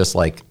theme is just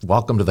like,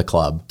 welcome to the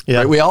club. Yeah.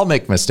 Right? We all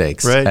make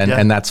mistakes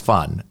and that's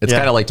fun. It's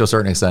kind of like to a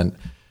certain extent,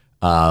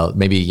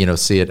 maybe,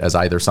 see it as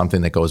either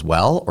something that goes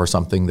well or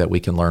something that we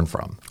can learn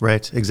from.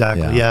 Right.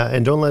 Exactly. Yeah.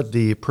 And don't let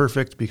the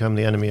perfect become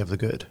the enemy of the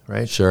good.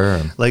 Right. Sure.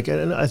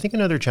 And I think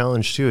another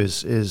challenge too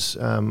is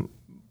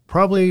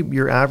probably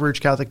your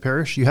average Catholic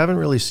parish, you haven't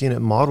really seen it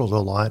modeled a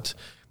lot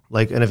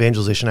like an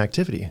evangelization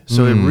activity.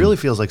 So it really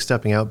feels like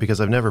stepping out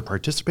because I've never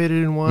participated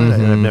in one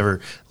and I've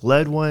never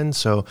led one.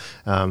 So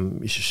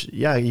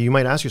you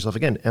might ask yourself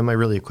again, am I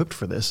really equipped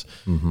for this?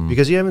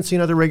 Because you haven't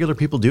seen other regular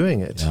people doing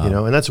it,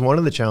 and that's one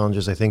of the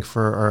challenges I think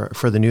for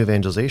the new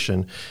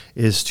evangelization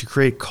is to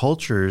create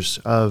cultures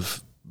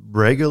of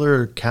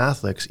regular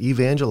Catholics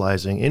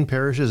evangelizing in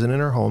parishes and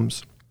in our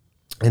homes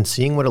and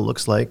seeing what it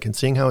looks like and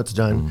seeing how it's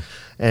done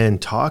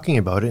and talking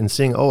about it and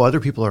seeing,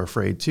 other people are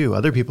afraid too.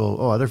 Other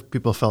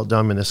people felt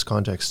dumb in this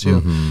context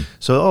too.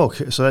 So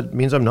that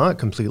means I'm not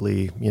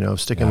completely,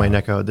 sticking my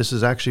neck out. This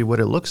is actually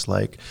what it looks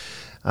like.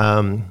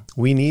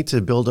 We need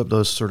to build up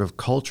those sort of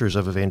cultures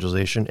of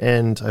evangelization.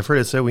 And I've heard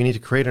it said we need to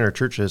create in our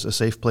churches a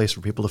safe place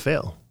for people to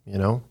fail,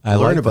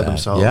 learn about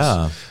themselves.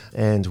 Yeah.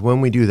 And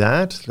when we do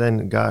that,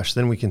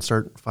 then we can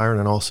start firing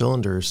on all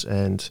cylinders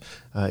and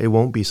it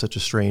won't be such a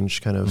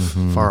strange kind of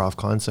far off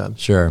concept.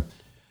 Sure.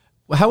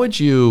 Well, how would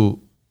you,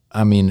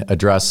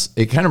 address,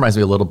 it kind of reminds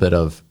me a little bit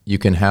of, you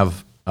can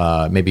have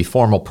maybe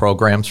formal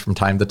programs from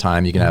time to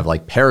time. You can have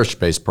like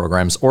parish-based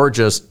programs or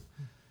just,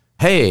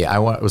 hey, I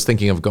was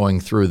thinking of going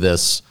through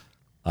this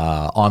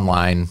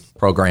online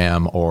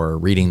program or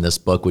reading this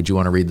book. Would you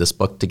want to read this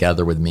book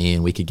together with me?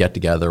 And we could get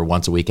together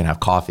once a week and have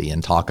coffee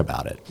and talk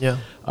about it. Yeah.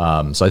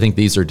 So I think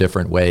these are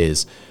different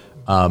ways.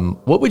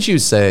 What would you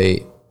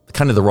say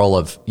kind of the role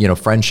of,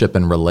 friendship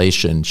and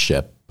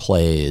relationship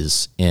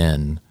plays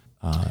in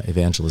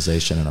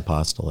evangelization and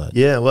apostolate?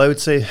 Yeah, well, I would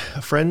say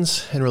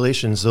friends and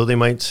relations, though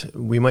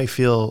we might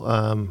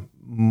feel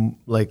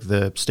like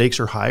the stakes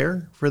are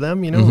higher for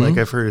them, like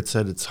I've heard it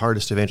said it's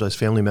hardest to evangelize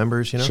family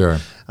members, Sure.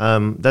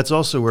 That's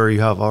also where you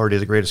have already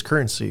the greatest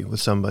currency with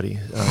somebody.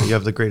 You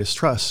have the greatest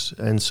trust.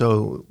 And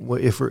so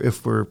if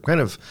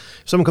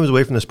someone comes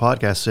away from this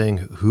podcast saying,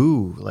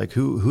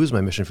 who's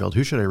my mission field?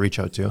 Who should I reach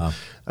out to?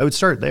 I would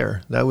start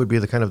there. That would be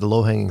the kind of the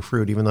low-hanging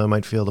fruit, even though it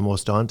might feel the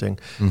most daunting.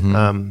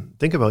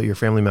 Think about your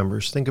family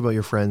members. Think about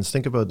your friends.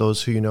 Think about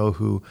those who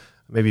who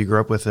maybe you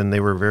grew up with and they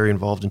were very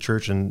involved in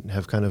church and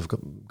have kind of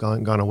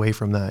gone away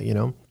from that,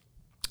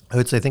 I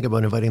would say think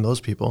about inviting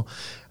those people,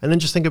 and then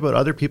just think about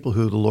other people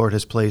who the Lord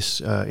has placed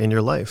in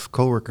your life,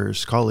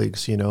 coworkers,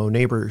 colleagues,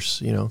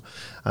 neighbors.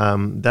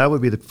 That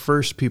would be the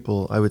first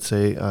people I would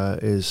say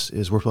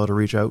is worthwhile to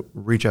reach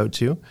out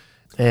to,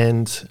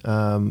 and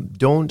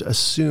don't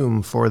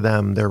assume for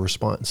them their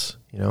response.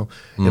 It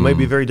might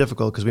be very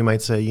difficult because we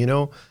might say,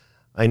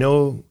 I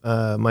know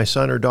my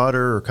son or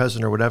daughter or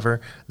cousin or whatever,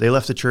 they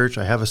left the church.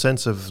 I have a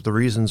sense of the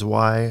reasons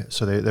why.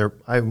 So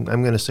I'm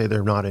going to say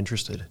they're not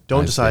interested.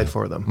 Don't decide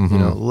for them.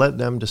 Mm-hmm. Let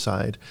them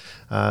decide.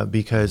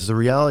 Because the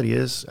reality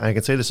is, I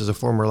can say this as a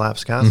former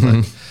lapsed Catholic,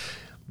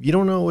 Mm-hmm. you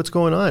don't know what's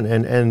going on.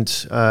 And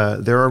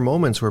there are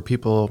moments where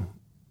people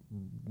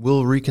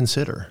will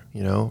reconsider,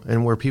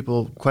 and where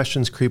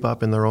questions creep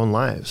up in their own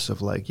lives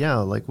of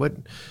what...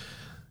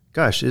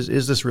 Gosh,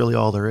 is this really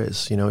all there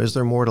is? Is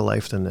there more to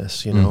life than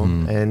this?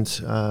 Mm-hmm.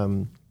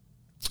 And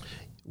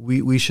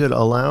we should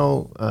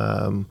allow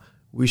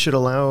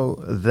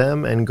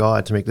them and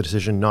God to make the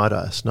decision, not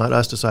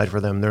us decide for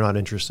them. They're not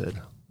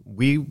interested.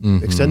 We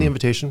extend the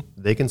invitation.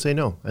 They can say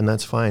no, and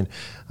that's fine.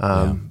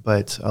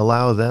 But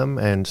allow them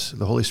and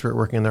the Holy Spirit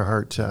working in their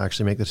heart to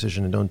actually make the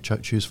decision, and don't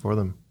choose for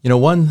them.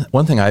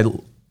 One thing I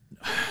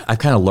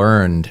kind of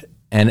learned,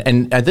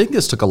 and I think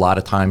this took a lot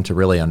of time to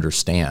really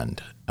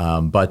understand,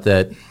 but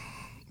that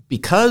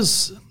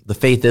because the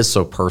faith is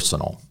so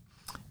personal,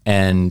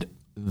 and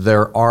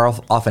there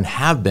often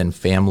have been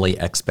family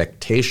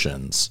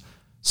expectations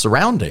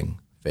surrounding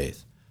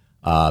faith,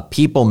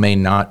 people may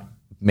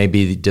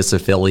be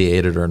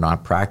disaffiliated or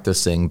not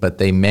practicing, but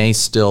they may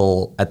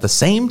still at the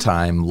same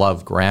time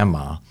love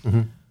grandma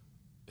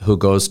who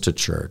goes to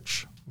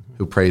church,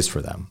 who prays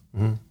for them.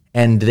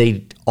 And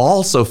they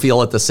also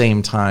feel at the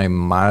same time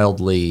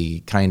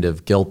mildly kind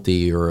of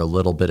guilty or a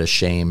little bit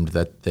ashamed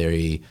that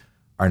they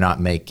are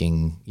not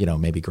making,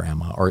 maybe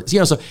grandma or,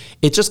 so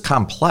it's just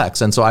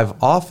complex. And so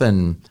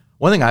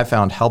one thing I've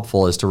found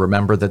helpful is to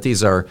remember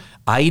that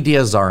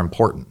ideas are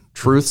important.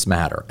 Truths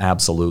matter,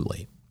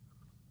 absolutely.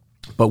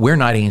 But we're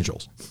not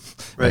angels,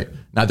 right?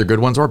 Neither good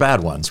ones or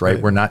bad ones, right?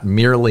 We're not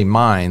merely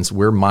minds,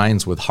 we're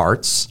minds with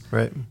hearts.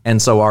 Right.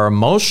 And so our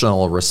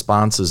emotional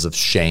responses of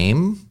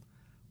shame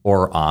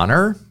or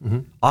honor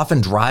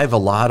often drive a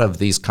lot of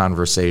these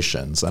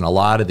conversations and a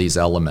lot of these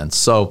elements.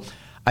 So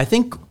I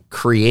think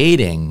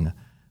creating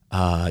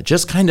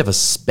just kind of a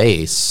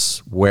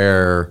space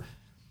where,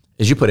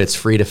 as you put it, it's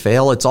free to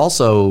fail. It's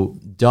also,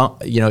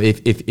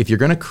 if you're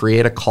going to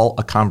create a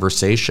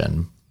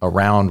conversation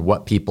around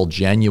what people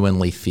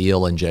genuinely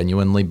feel and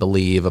genuinely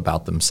believe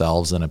about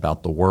themselves and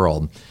about the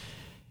world,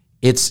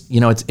 it's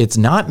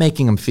not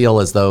making them feel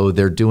as though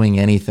they're doing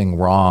anything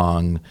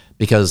wrong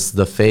because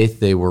the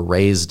faith they were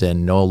raised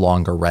in no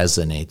longer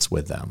resonates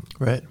with them.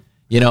 Right.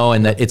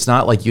 And that it's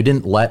not like you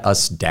didn't let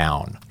us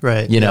down.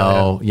 Right. If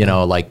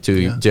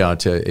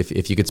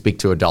you could speak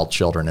to adult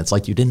children, it's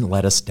like you didn't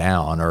let us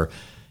down, or,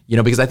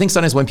 because I think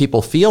sometimes when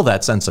people feel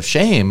that sense of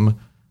shame,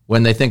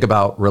 when they think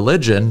about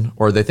religion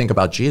or they think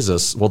about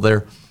Jesus, well,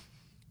 they're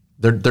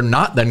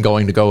not then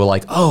going to go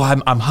like, oh,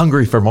 I'm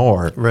hungry for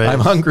more. Right. I'm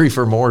hungry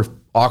for more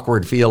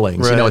awkward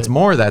feelings. Right. It's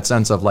more that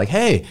sense of like,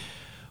 hey,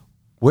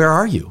 where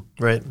are you?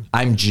 Right.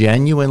 I'm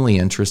genuinely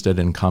interested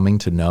in coming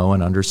to know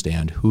and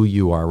understand who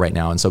you are right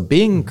now. And so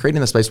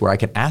creating the space where I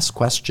can ask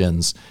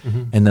questions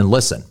and then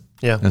listen.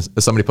 Yeah. As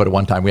somebody put it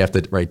one time, we have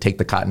to take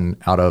the cotton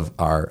out of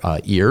our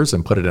ears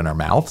and put it in our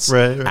mouths.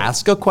 Right.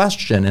 Ask a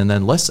question and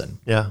then listen.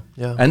 Yeah.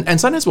 Yeah. And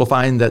sometimes we'll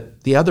find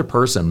that the other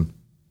person,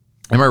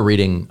 I remember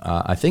reading,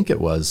 I think it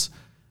was,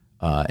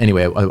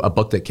 a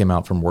book that came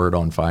out from Word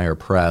on Fire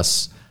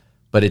Press,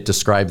 but it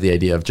described the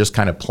idea of just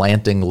kind of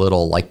planting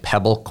little like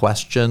pebble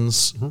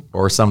questions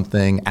or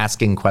something,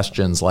 asking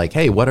questions like,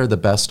 hey, what are the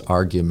best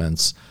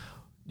arguments?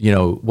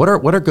 What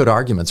are good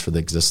arguments for the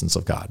existence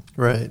of God?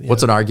 Right. Yeah.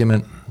 What's an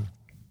argument,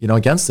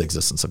 against the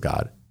existence of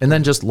God? And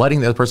then just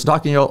letting the other person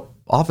talk.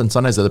 Often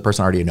sometimes the other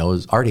person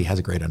already has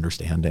a great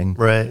understanding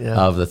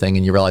of the thing,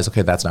 and you realize,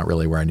 okay, that's not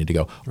really where I need to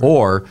go. Right.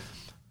 Or,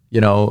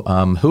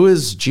 who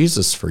is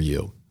Jesus for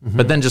you?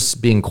 But then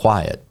just being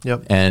quiet.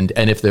 Yep. And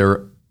if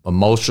they're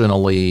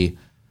emotionally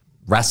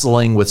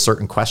wrestling with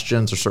certain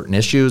questions or certain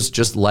issues,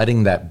 just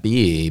letting that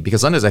be, because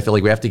sometimes I feel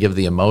like we have to give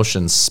the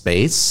emotions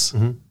space.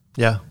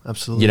 Yeah,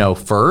 absolutely.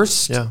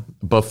 First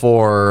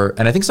before,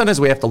 and I think sometimes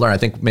we have to learn. I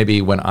think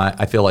maybe when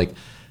I feel like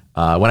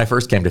when I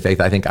first came to faith,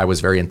 I think I was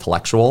very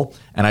intellectual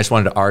and I just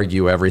wanted to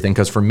argue everything,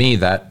 because for me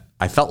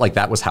I felt like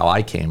that was how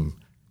I came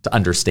to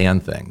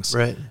understand things.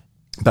 Right.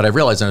 But I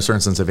realized in a certain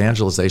sense,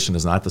 evangelization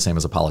is not the same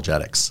as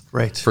apologetics.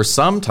 Right. For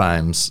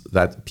sometimes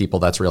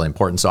that's really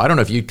important. So I don't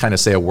know if you'd kind of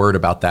say a word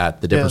about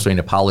that, the difference between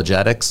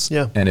apologetics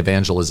and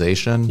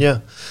evangelization. Yeah.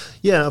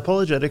 Yeah.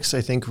 Apologetics,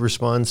 I think,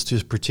 responds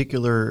to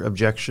particular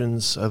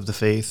objections of the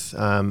faith.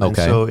 And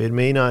so it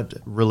may not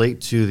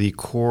relate to the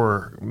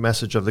core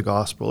message of the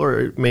gospel, or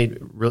it may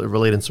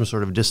relate in some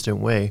sort of distant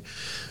way.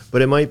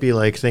 But it might be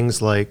like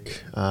things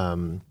like,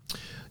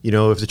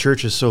 if the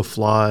church is so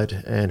flawed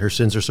and her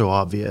sins are so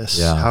obvious,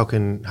 Yeah. how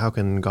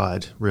can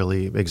God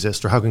really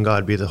exist, or how can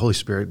God be the Holy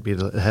Spirit, be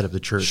the head of the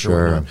church? Sure.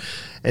 Or whatnot?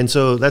 And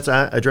so that's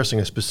addressing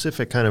a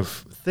specific kind of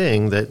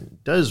thing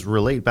that does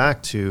relate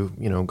back to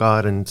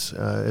God and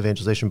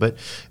evangelization. But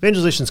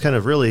evangelization is kind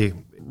of really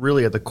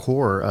at the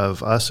core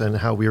of us and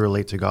how we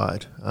relate to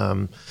God.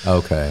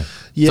 Okay.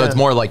 Yeah. So it's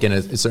more like in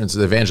a sense,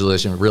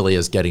 evangelization really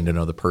is getting to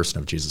know the person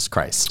of Jesus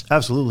Christ.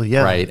 Absolutely,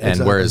 yeah. Right. And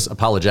exactly. whereas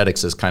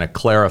apologetics is kind of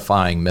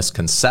clarifying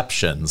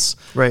misconceptions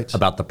Right.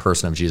 about the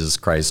person of Jesus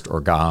Christ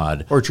or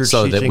God, Or church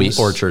so that teachings.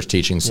 or church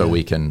teaching, so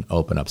we can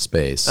open up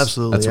space.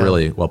 Absolutely, That's yeah.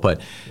 really well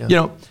put.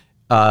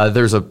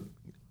 There's a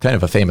kind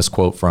of a famous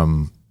quote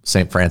from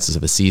St. Francis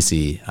of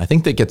Assisi. I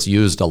think that gets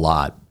used a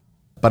lot,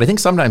 but I think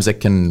sometimes it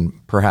can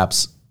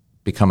perhaps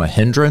become a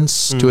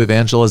hindrance to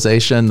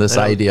evangelization, this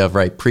idea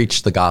of,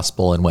 preach the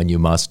gospel and when you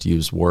must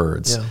use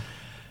words.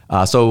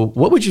 Yeah. So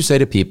what would you say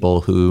to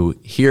people who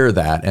hear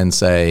that and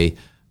say,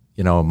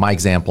 my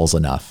example's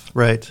enough?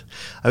 Right.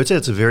 I would say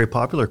it's a very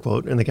popular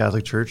quote in the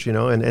Catholic Church,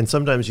 and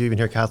sometimes you even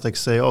hear Catholics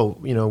say,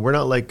 we're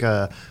not like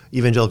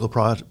evangelical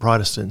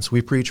Protestants.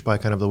 We preach by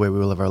kind of the way we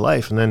live our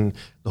life, and then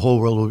the whole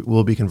world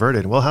will be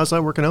converted. Well, how's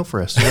that working out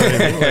for us? You know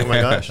what I mean? Like,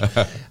 my gosh.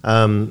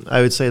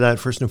 I would say that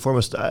first and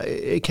foremost,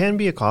 it can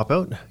be a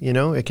cop-out,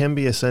 it can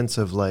be a sense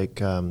of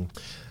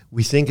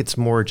we think it's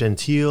more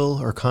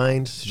genteel or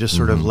kind to just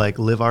sort of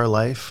live our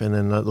life and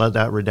then let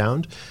that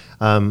redound.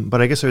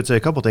 But I guess I would say a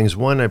couple things.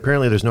 One,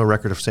 apparently there's no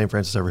record of St.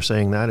 Francis ever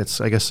saying that.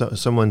 It's, I guess,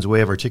 someone's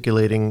way of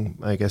articulating,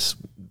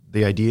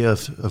 the idea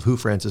of who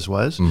Francis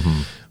was.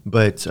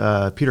 But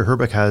Peter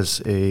Herbeck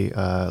has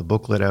a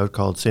booklet out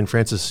called St.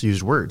 Francis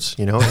Used Words.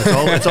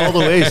 It's all the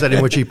ways that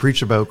in which he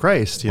preached about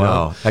Christ.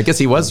 Wow. I guess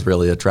he was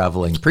really a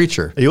traveling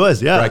preacher. He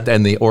was, yeah. Right?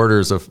 And the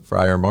orders of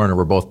Friar Mourner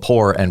were both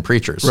poor and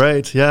preachers.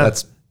 Right, yeah.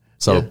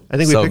 So Yeah. I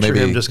think we picture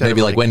him just kind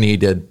maybe of like when he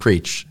did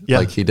preach,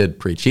 he did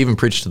preach. He even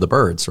preached to the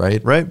birds, right?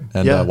 Right.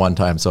 And Yeah. one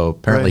time, so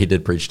apparently Right. he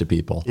did preach to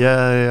people.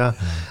 Yeah.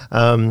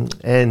 So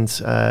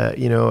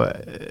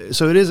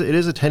it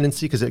is a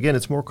tendency, because again,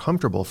 it's more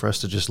comfortable for us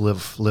to just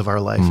live our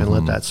life and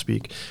let that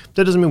speak.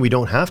 That doesn't mean we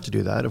don't have to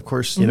do that. Of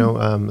course,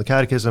 the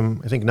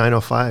Catechism, I think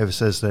 905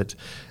 says that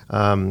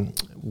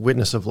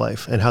witness of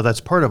life and how that's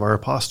part of our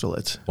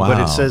apostolate. Wow,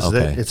 But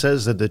it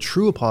says that the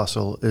true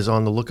apostle is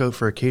on the lookout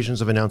for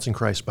occasions of announcing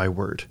Christ by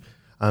word.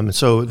 We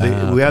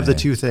have the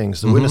two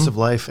things, the witness of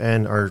life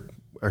and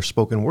our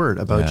spoken word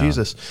about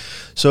Jesus.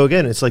 So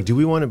again, it's like, do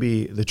we want to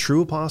be the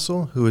true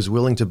apostle who is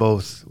willing to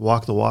both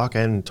walk the walk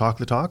and talk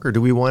the talk? Or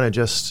do we want to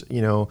just,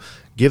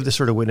 give the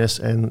sort of witness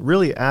and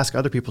really ask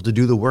other people to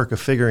do the work of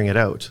figuring it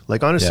out?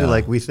 Like,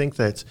 honestly, we think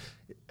that,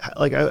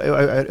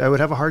 I would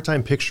have a hard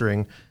time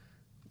picturing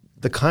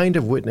the kind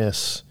of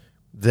witness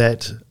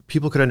that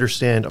people could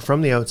understand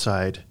from the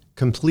outside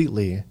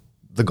completely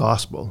the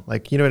gospel.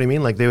 You know what I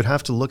mean? They would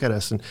have to look at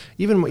us, and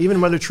even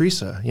Mother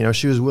Teresa,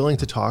 she was willing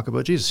to talk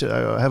about Jesus.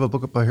 I have a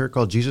book by her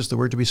called Jesus, the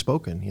Word to be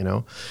Spoken,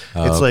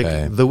 It's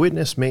like the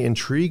witness may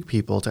intrigue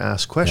people to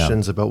ask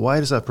questions about why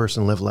does that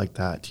person live like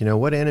that?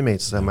 What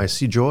animates them? I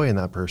see joy in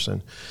that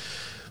person.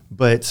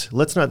 But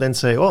let's not then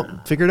say,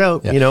 figure it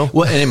out,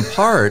 Well, and in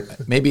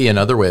part, maybe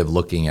another way of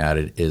looking at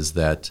it is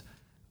that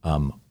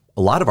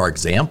a lot of our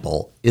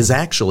example is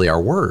actually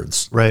our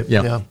words. Right.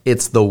 Yeah.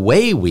 It's the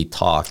way we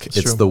talk.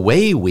 It's true. the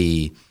way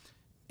we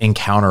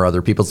encounter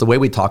other people. It's the way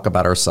we talk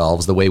about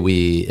ourselves, the way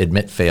we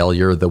admit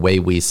failure, the way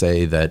we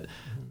say that,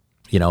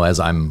 as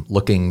I'm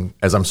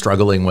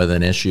struggling with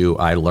an issue,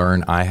 I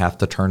learn I have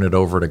to turn it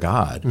over to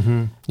God.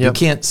 Yep. You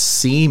can't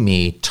see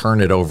me turn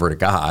it over to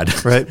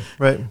God. Right.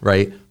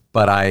 Right.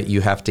 But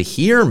you have to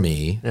hear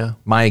me. Yeah.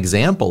 My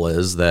example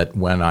is that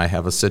when I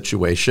have a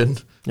situation,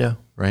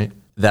 right,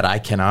 that I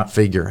cannot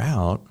figure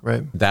out,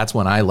 right, that's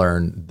when I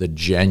learn the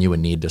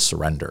genuine need to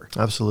surrender.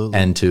 Absolutely.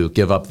 And to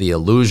give up the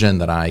illusion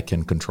that I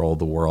can control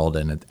the world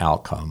and its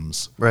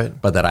outcomes. Right.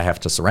 But that I have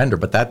to surrender.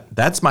 But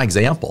that's my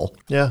example.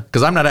 Yeah.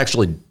 Because I'm not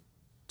actually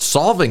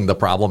solving the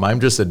problem. I'm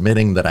just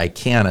admitting that I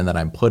can and that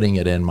I'm putting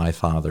it in my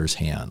Father's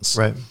hands.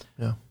 Right.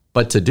 Yeah.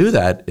 But to do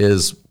that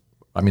is,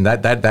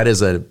 that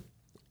is a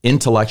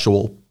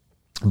intellectual,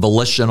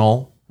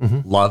 volitional,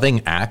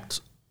 loving act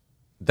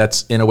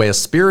that's in a way a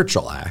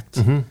spiritual act.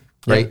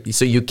 Right. Yeah.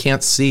 So you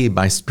can't see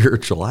my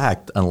spiritual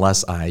act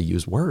unless I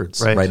use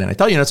words. Right. And I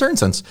tell you, in a certain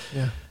sense,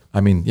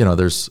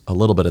 there's a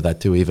little bit of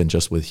that too, even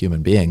just with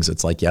human beings.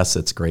 It's like, yes,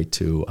 it's great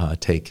to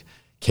take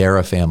care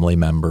of family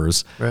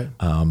members. Right.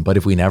 But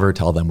if we never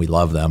tell them we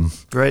love them.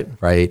 Right.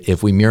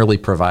 If we merely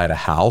provide a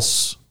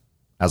house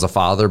as a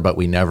father, but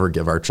we never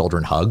give our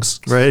children hugs.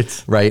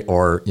 Right.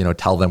 Or,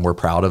 tell them we're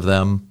proud of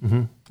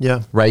them.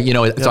 Yeah. Right.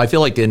 So I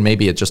feel like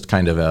maybe it's just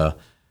kind of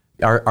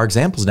our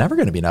example is never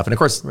going to be enough. And of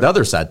course, the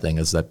other sad thing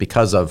is that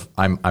because of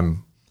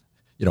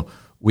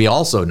we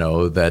also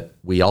know that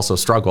we also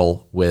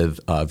struggle with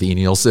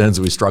venial sins.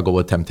 We struggle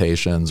with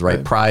temptations,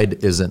 right?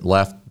 Pride isn't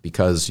left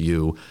because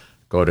you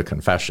go to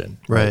confession.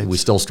 Right. We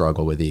still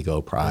struggle with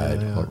ego,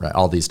 pride,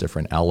 all these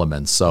different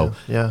elements. So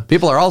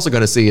people are also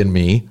going to see in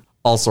me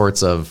all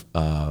sorts of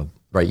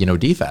right,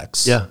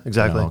 defects. Yeah,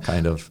 exactly.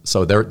 Kind of.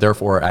 So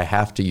therefore, I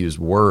have to use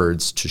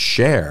words to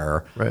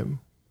share, right,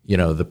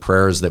 the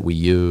prayers that we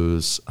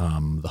use,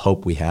 the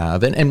hope we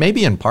have, and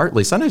maybe in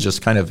partly, sometimes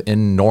just kind of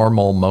in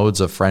normal modes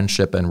of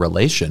friendship and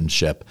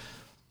relationship,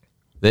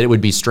 that it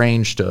would be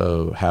strange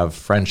to have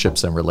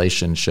friendships and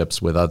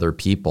relationships with other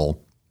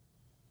people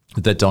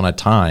that don't at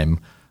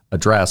time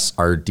address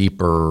our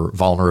deeper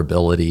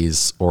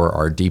vulnerabilities or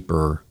our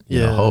deeper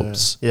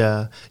hopes.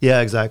 Yeah,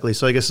 exactly.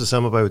 So I guess to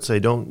sum up, I would say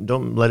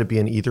don't let it be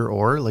an either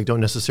or. Like,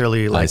 don't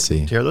necessarily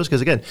tear those,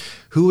 because again,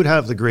 who would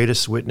have the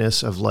greatest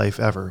witness of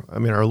life ever? I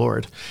mean, our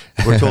Lord.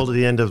 We're told at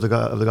the end of the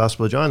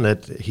Gospel of John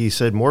that he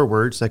said more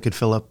words that could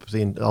fill up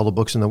all the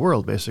books in the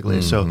world, basically.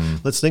 Mm-hmm. So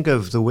let's think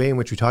of the way in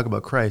which we talk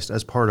about Christ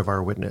as part of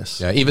our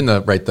witness. Yeah, even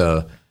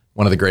the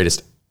one of the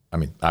greatest. I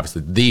mean,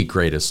 obviously, the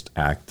greatest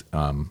act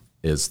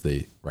is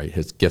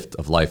his gift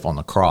of life on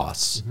the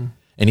cross. Mm-hmm.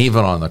 And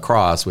even on the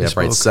cross, we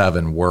have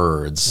 7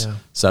 words,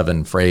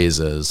 7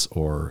 phrases,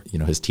 or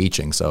his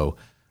teaching. So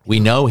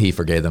we know he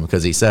forgave them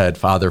because he said,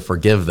 "Father,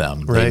 forgive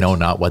them. They know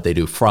not what they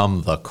do,"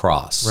 from the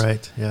cross.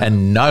 Right. Yeah.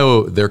 And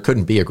no, there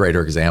couldn't be a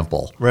greater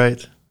example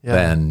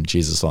than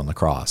Jesus on the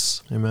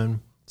cross.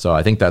 Amen. So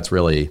I think that's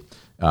really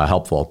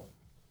helpful.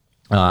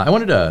 I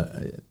wanted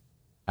to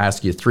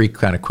ask you 3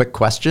 kind of quick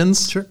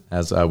questions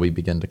as we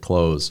begin to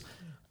close.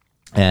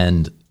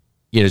 And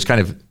just kind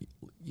of,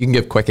 you can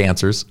give quick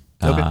answers.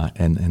 Okay.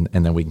 And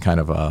then we can kind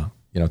of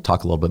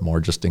talk a little bit more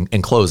just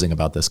in closing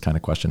about this kind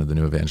of question of the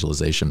new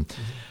evangelization.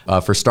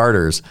 Mm-hmm. For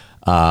starters,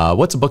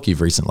 what's a book you've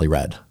recently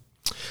read?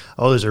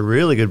 Oh, there's a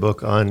really good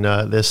book on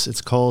this.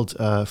 It's called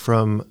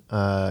From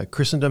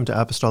Christendom to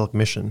Apostolic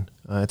Mission.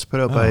 It's put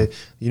out by the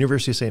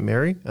University of St.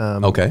 Mary.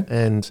 Okay.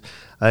 And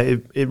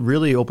it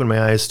really opened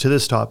my eyes to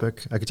this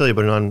topic. I could tell you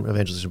about a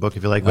non-evangelization book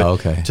if you like,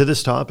 but to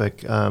this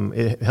topic,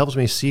 it helps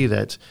me see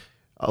that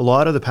a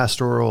lot of the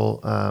pastoral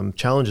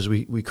challenges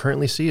we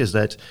currently see is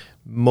that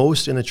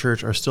most in the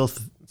church are still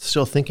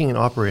thinking and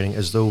operating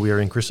as though we are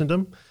in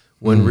Christendom,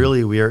 when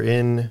really we are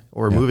in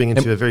or moving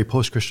into a very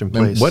post-Christian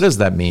place. What does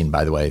that mean,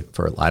 by the way?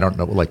 I don't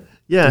know.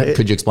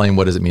 Could you explain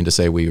what does it mean to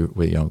say we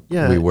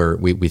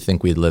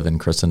think we live in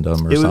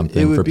Christendom or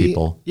something for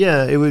people?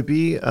 Yeah, it would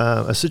be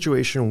a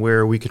situation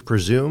where we could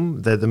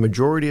presume that the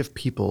majority of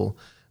people,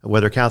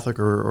 whether Catholic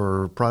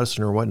or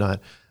Protestant or whatnot,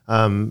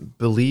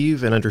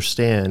 believe and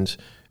understand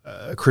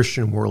a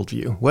Christian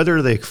worldview.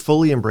 Whether they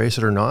fully embrace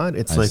it or not,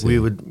 it's we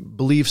would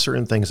believe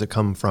certain things that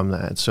come from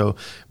that. So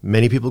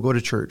many people go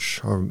to church,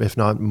 or if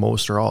not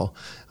most or all.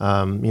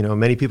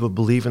 Many people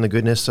believe in the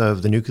goodness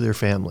of the nuclear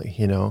family.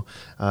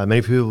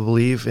 Many people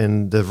believe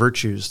in the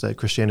virtues that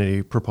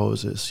Christianity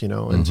proposes.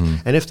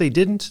 And if they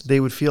didn't,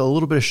 they would feel a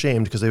little bit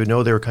ashamed because they would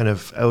know they were kind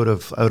of out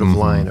of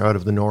line or out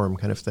of the norm,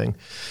 kind of thing.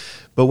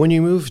 But when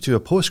you move to a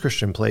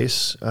post-Christian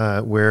place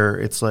where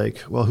it's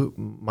like, well,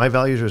 my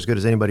values are as good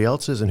as anybody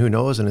else's, and who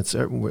knows, and it's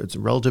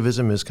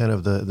relativism is kind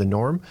of the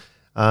norm,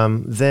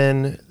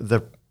 then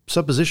the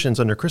suppositions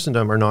under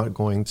Christendom are not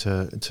going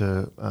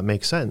to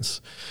make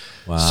sense.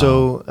 Wow.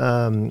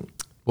 So,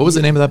 what was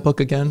the name of that book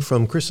again?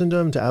 From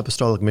Christendom to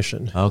Apostolic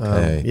Mission.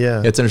 Okay.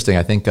 It's interesting.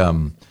 I think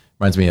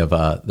reminds me of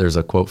there's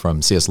a quote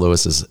from C.S.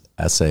 Lewis's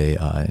essay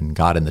in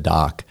God in the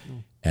Dock,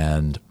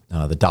 and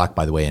the dock,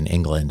 by the way, in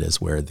England is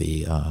where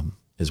the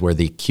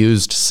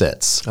accused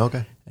sits.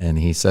 Okay. And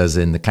he says,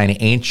 in the kind of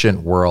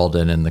ancient world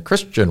and in the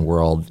Christian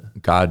world,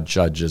 God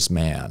judges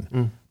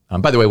man.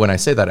 By the way, when I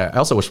say that, I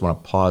also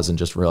want to pause and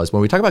just realize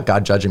when we talk about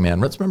God judging man,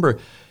 let's remember,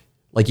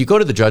 you go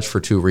to the judge for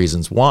 2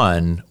 reasons.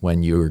 One,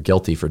 when you're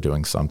guilty for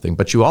doing something,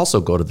 but you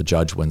also go to the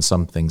judge when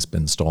something's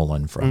been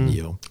stolen from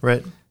you.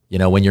 Right.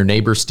 When your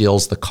neighbor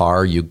steals the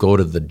car, you go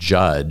to the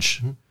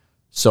judge.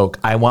 So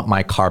I want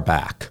my car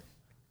back.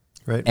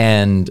 Right.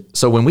 And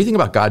so when we think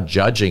about God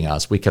judging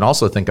us, we can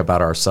also think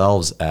about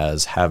ourselves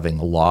as having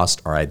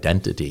lost our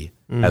identity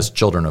as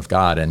children of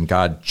God, and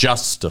God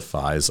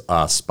justifies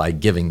us by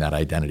giving that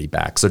identity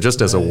back. So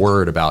just as a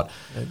word about,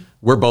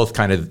 we're both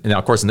kind of, now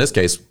of course in this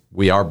case,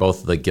 we are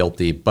both the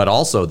guilty, but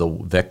also the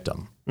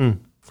victim.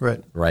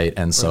 Right.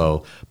 And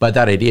so, but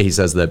that idea, he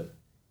says that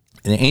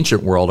in the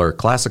ancient world or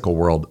classical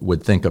world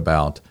would think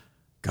about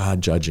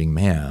God judging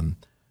man,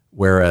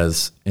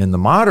 whereas in the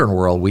modern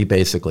world, we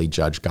basically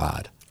judge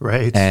God.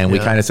 Right. And we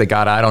kind of say,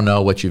 God, I don't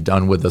know what you've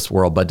done with this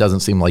world, but it doesn't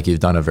seem like you've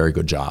done a very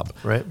good job.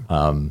 Right.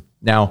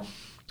 Now,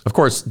 of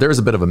course, there's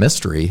a bit of a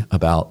mystery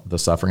about the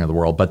suffering of the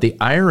world, but the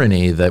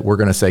irony that we're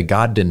going to say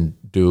God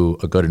didn't do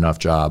a good enough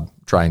job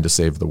trying to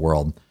save the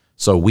world,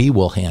 so we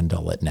will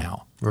handle it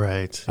now.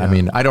 Right. I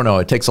mean, I don't know.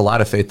 It takes a lot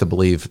of faith to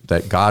believe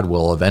that God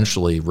will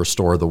eventually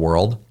restore the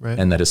world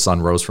and that his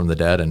son rose from the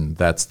dead, and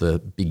that's the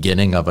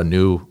beginning of a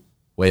new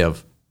way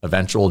of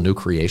eventual new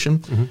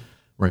creation.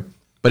 Right.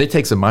 But it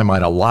takes, in my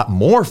mind, a lot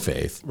more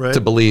faith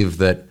to believe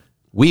that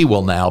we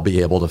will now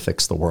be able to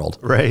fix the world.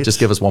 Right. Just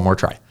give us one more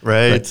try.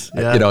 Right.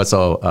 Yeah.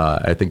 So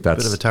I think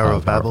that's a bit of a Tower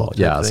of Babel.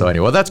 Yeah. Thing. So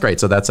anyway, that's great.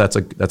 So that's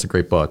a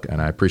great book,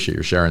 and I appreciate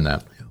you sharing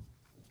that.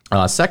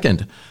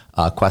 Second,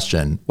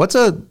 question. What's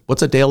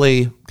a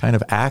daily kind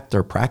of act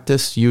or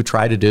practice you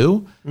try to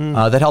do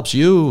that helps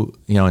you,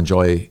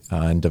 enjoy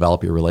and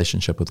develop your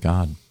relationship with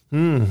God?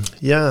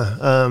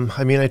 Yeah.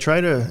 I mean, I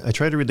try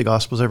to read the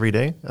Gospels every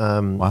day.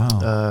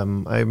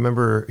 Wow. I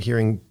remember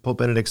hearing Pope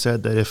Benedict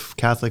said that if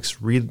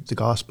Catholics read the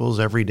Gospels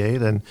every day,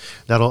 then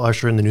that'll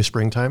usher in the new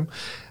springtime.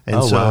 And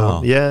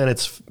wow. Yeah, and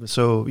it's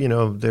so,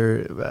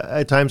 there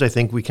at times I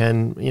think we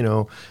can,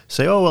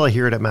 say, oh, well, I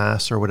hear it at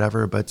Mass or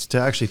whatever, but to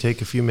actually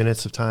take a few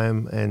minutes of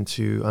time and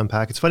to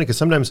unpack. It's funny because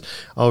sometimes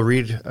I'll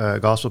read a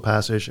gospel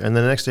passage and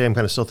then the next day I'm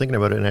kind of still thinking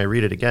about it and I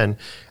read it again.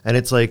 And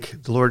it's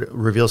like the Lord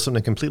reveals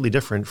something completely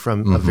different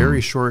from a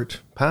very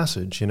short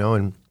passage,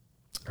 and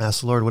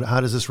ask the Lord,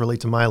 how does this relate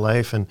to my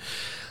life? And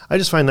I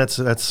just find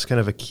that's kind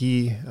of a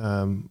key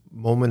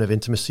moment of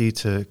intimacy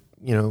to,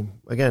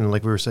 again,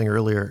 like we were saying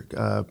earlier,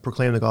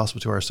 proclaim the gospel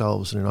to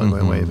ourselves in an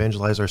ongoing way,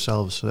 evangelize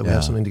ourselves so that we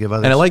have something to give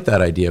others. And I like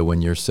that idea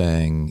when you're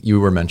saying, you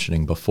were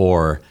mentioning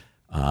before,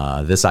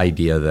 this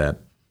idea that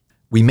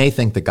we may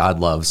think that God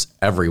loves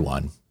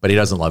everyone, but he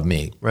doesn't love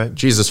me. Right.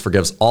 Jesus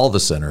forgives all the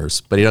sinners,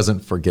 but he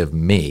doesn't forgive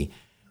me.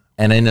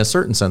 And in a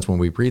certain sense, when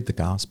we read the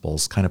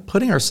Gospels, kind of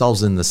putting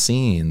ourselves in the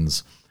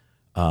scenes,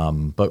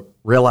 but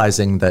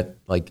realizing that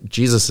like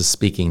Jesus is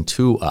speaking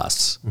to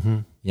us,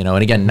 and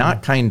again,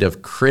 not kind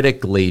of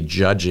critically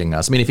judging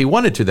us. I mean, if he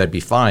wanted to, that'd be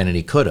fine, and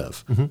he could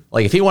have.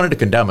 Like if he wanted to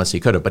condemn us,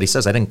 he could have. But he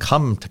says, I didn't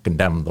come to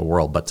condemn the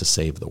world, but to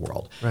save the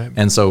world. Right.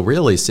 And so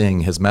really seeing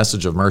his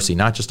message of mercy,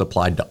 not just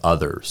applied to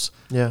others,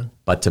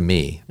 but to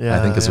me, I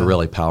think is a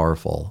really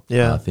powerful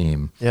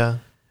theme. Yeah.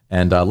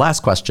 And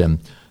last question,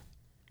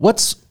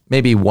 what's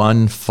maybe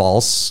one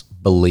false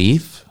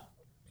belief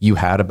you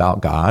had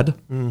about God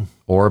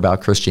or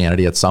about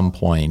Christianity at some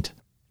point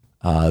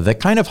that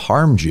kind of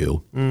harmed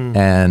you?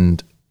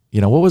 And,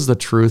 what was the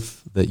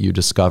truth that you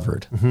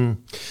discovered?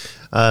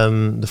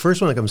 The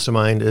first one that comes to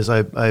mind is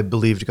I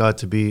believed God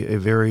to be a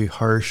very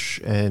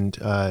harsh and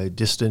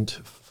distant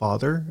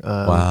father.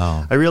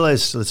 Wow. I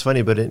realized, it's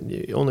funny, but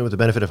only with the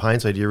benefit of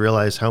hindsight, you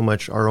realize how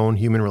much our own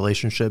human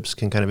relationships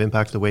can kind of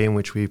impact the way in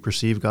which we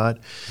perceive God.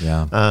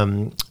 Yeah.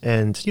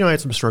 And, I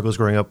had some struggles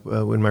growing up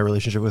in my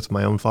relationship with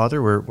my own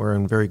father. We're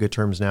on very good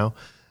terms now.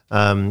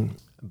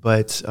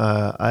 But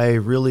I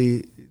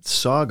really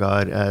saw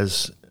God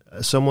as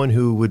someone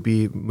who would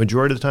be,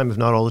 majority of the time, if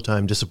not all the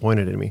time,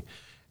 disappointed in me.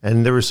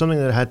 And there was something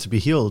that had to be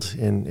healed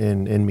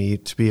in me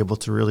to be able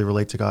to really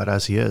relate to God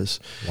as he is.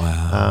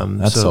 Wow,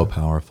 that's so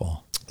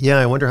powerful. Yeah,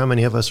 I wonder how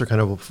many of us are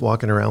kind of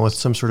walking around with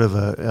some sort of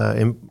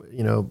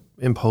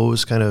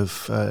imposed kind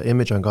of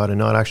image on God and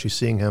not actually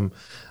seeing him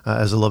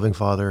as a loving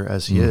father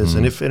as he is.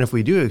 And if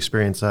we do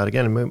experience that,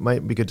 again, it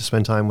might be good to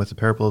spend time with the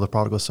parable of the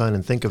prodigal son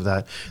and think of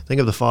that. Think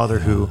of the father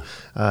who,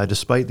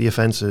 despite the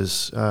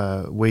offenses,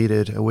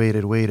 waited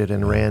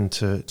and ran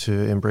to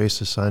embrace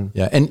his son.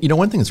 Yeah, and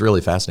one thing that's really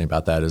fascinating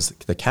about that is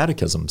the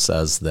Catechism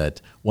says that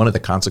one of the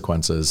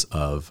consequences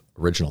of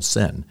original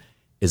sin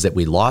is that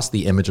we lost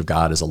the image of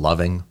God as a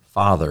loving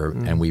father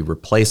and we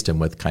replaced him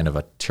with kind of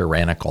a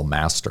tyrannical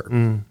master.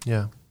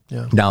 Yeah.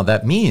 Now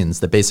that means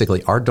that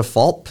basically our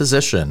default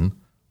position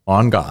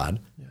on God,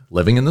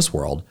 living in this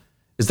world,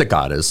 is that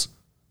God is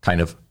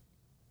kind of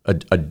a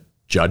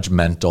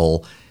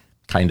judgmental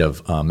kind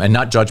of, and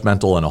not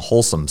judgmental in a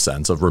wholesome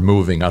sense of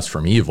removing us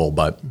from evil,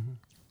 but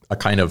a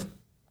kind of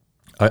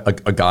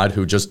a God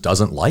who just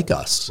doesn't like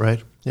us.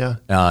 Right.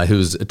 Yeah.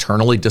 Who's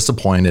eternally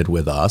disappointed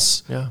with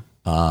us. Yeah.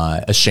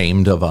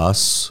 Ashamed of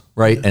us,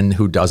 right? And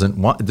who doesn't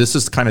want, this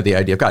is kind of the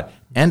idea of God.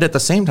 And at the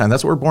same time,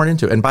 that's what we're born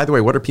into. And by the way,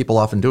 what are people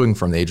often doing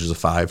from the ages of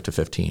 5 to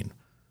 15?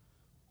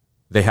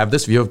 They have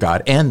this view of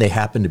God and they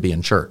happen to be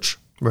in church.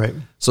 Right.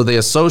 So they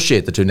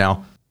associate the two.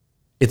 Now,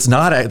 that's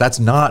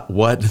not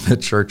what the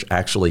church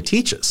actually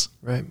teaches.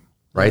 Right.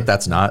 Right?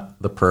 That's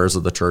not the prayers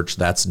of the church.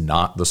 That's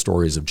not the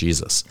stories of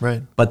Jesus.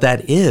 Right. But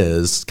that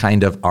is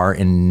kind of our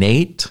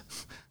innate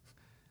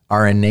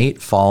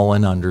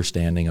fallen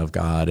understanding of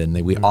God, and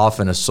we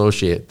often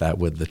associate that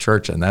with the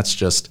church, and that's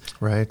just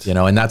right.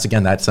 And that's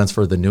again that sense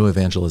for the new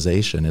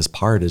evangelization is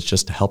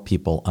just to help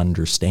people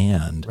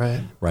understand,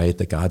 right,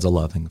 that God's a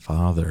loving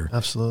Father,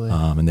 absolutely,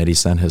 and that He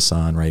sent His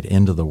Son right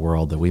into the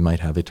world that we might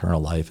have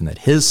eternal life, and that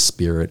His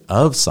Spirit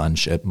of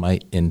sonship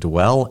might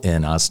indwell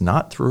in us,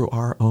 not through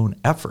our own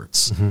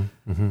efforts,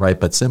 right,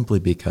 but simply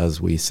because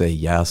we say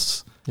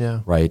yes.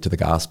 Right, to the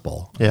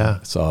gospel. Yeah.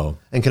 So,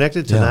 and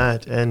connected to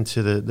that and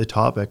to the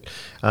topic,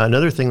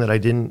 another thing that I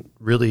didn't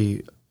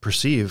really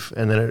perceive,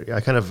 and then I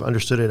kind of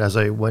understood it as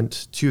I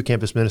went to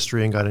campus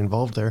ministry and got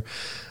involved there.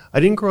 I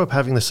didn't grow up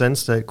having the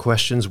sense that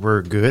questions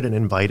were good and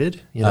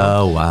invited.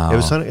 Oh, wow. It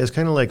was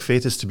kind of like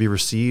faith is to be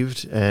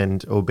received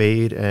and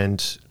obeyed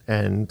and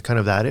kind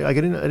of that. I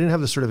didn't have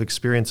this sort of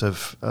experience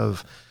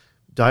of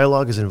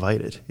dialogue is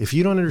invited. If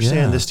you don't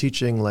understand this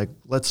teaching, like,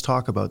 let's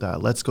talk about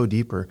that. Let's go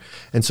deeper.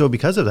 And so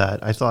because of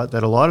that, I thought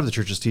that a lot of the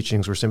church's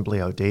teachings were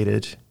simply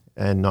outdated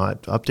and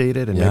not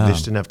updated, and maybe they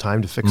just didn't have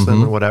time to fix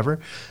them or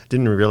whatever.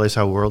 Didn't realize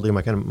how worldly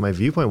my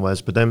viewpoint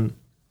was. But then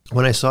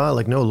when I saw,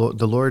 like, no,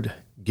 the Lord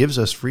gives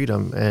us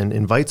freedom and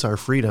invites our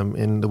freedom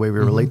in the way we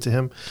relate to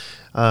him,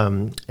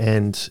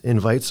 and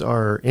invites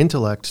our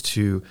intellect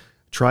to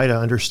try to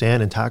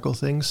understand and tackle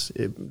things.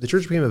 The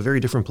church became a very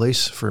different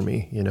place for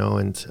me, and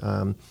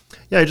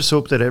I just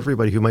hope that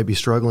everybody who might be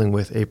struggling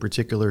with a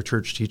particular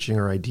church teaching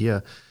or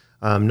idea,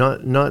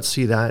 not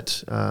see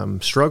that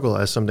struggle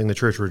as something the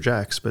church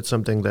rejects, but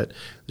something that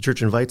the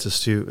church invites us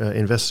to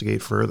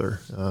investigate further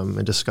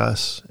and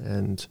discuss.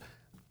 And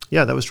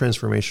yeah, that was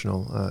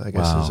transformational, I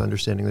guess, is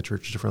understanding the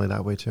church differently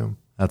that way too.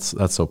 That's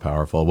so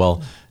powerful.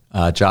 Well,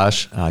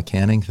 Josh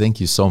Canning,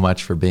 thank you so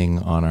much for being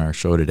on our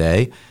show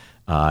today.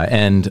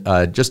 And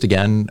just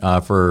again,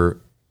 for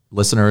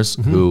listeners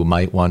who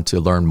might want to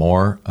learn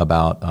more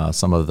about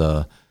some of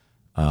the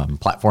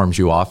platforms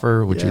you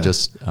offer, would you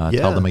just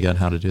tell them again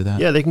how to do that?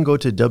 Yeah, they can go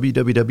to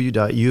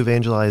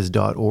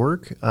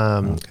www.uevangelize.org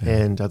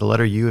and the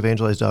letter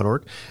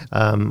uevangelize.org.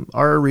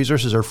 Our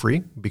resources are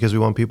free because we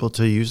want people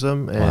to use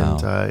them.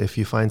 And if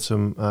you find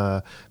some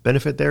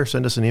benefit there,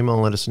 send us an email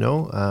and let us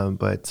know.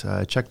 But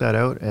check that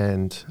out,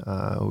 and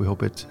we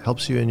hope it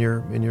helps you in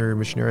your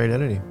missionary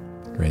identity.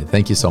 Great.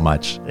 Thank you so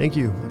much. Thank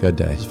you. Good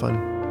day. It was fun.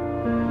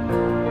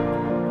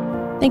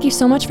 Thank you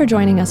so much for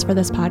joining us for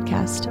this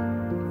podcast.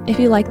 If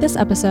you like this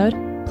episode,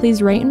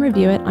 please rate and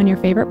review it on your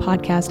favorite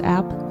podcast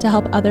app to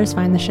help others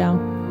find the show.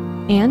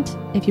 And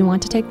if you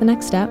want to take the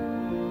next step,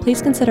 please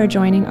consider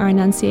joining our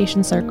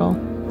Annunciation Circle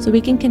so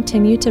we can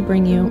continue to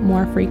bring you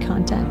more free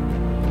content.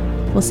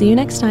 We'll see you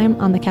next time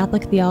on the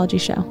Catholic Theology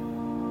Show.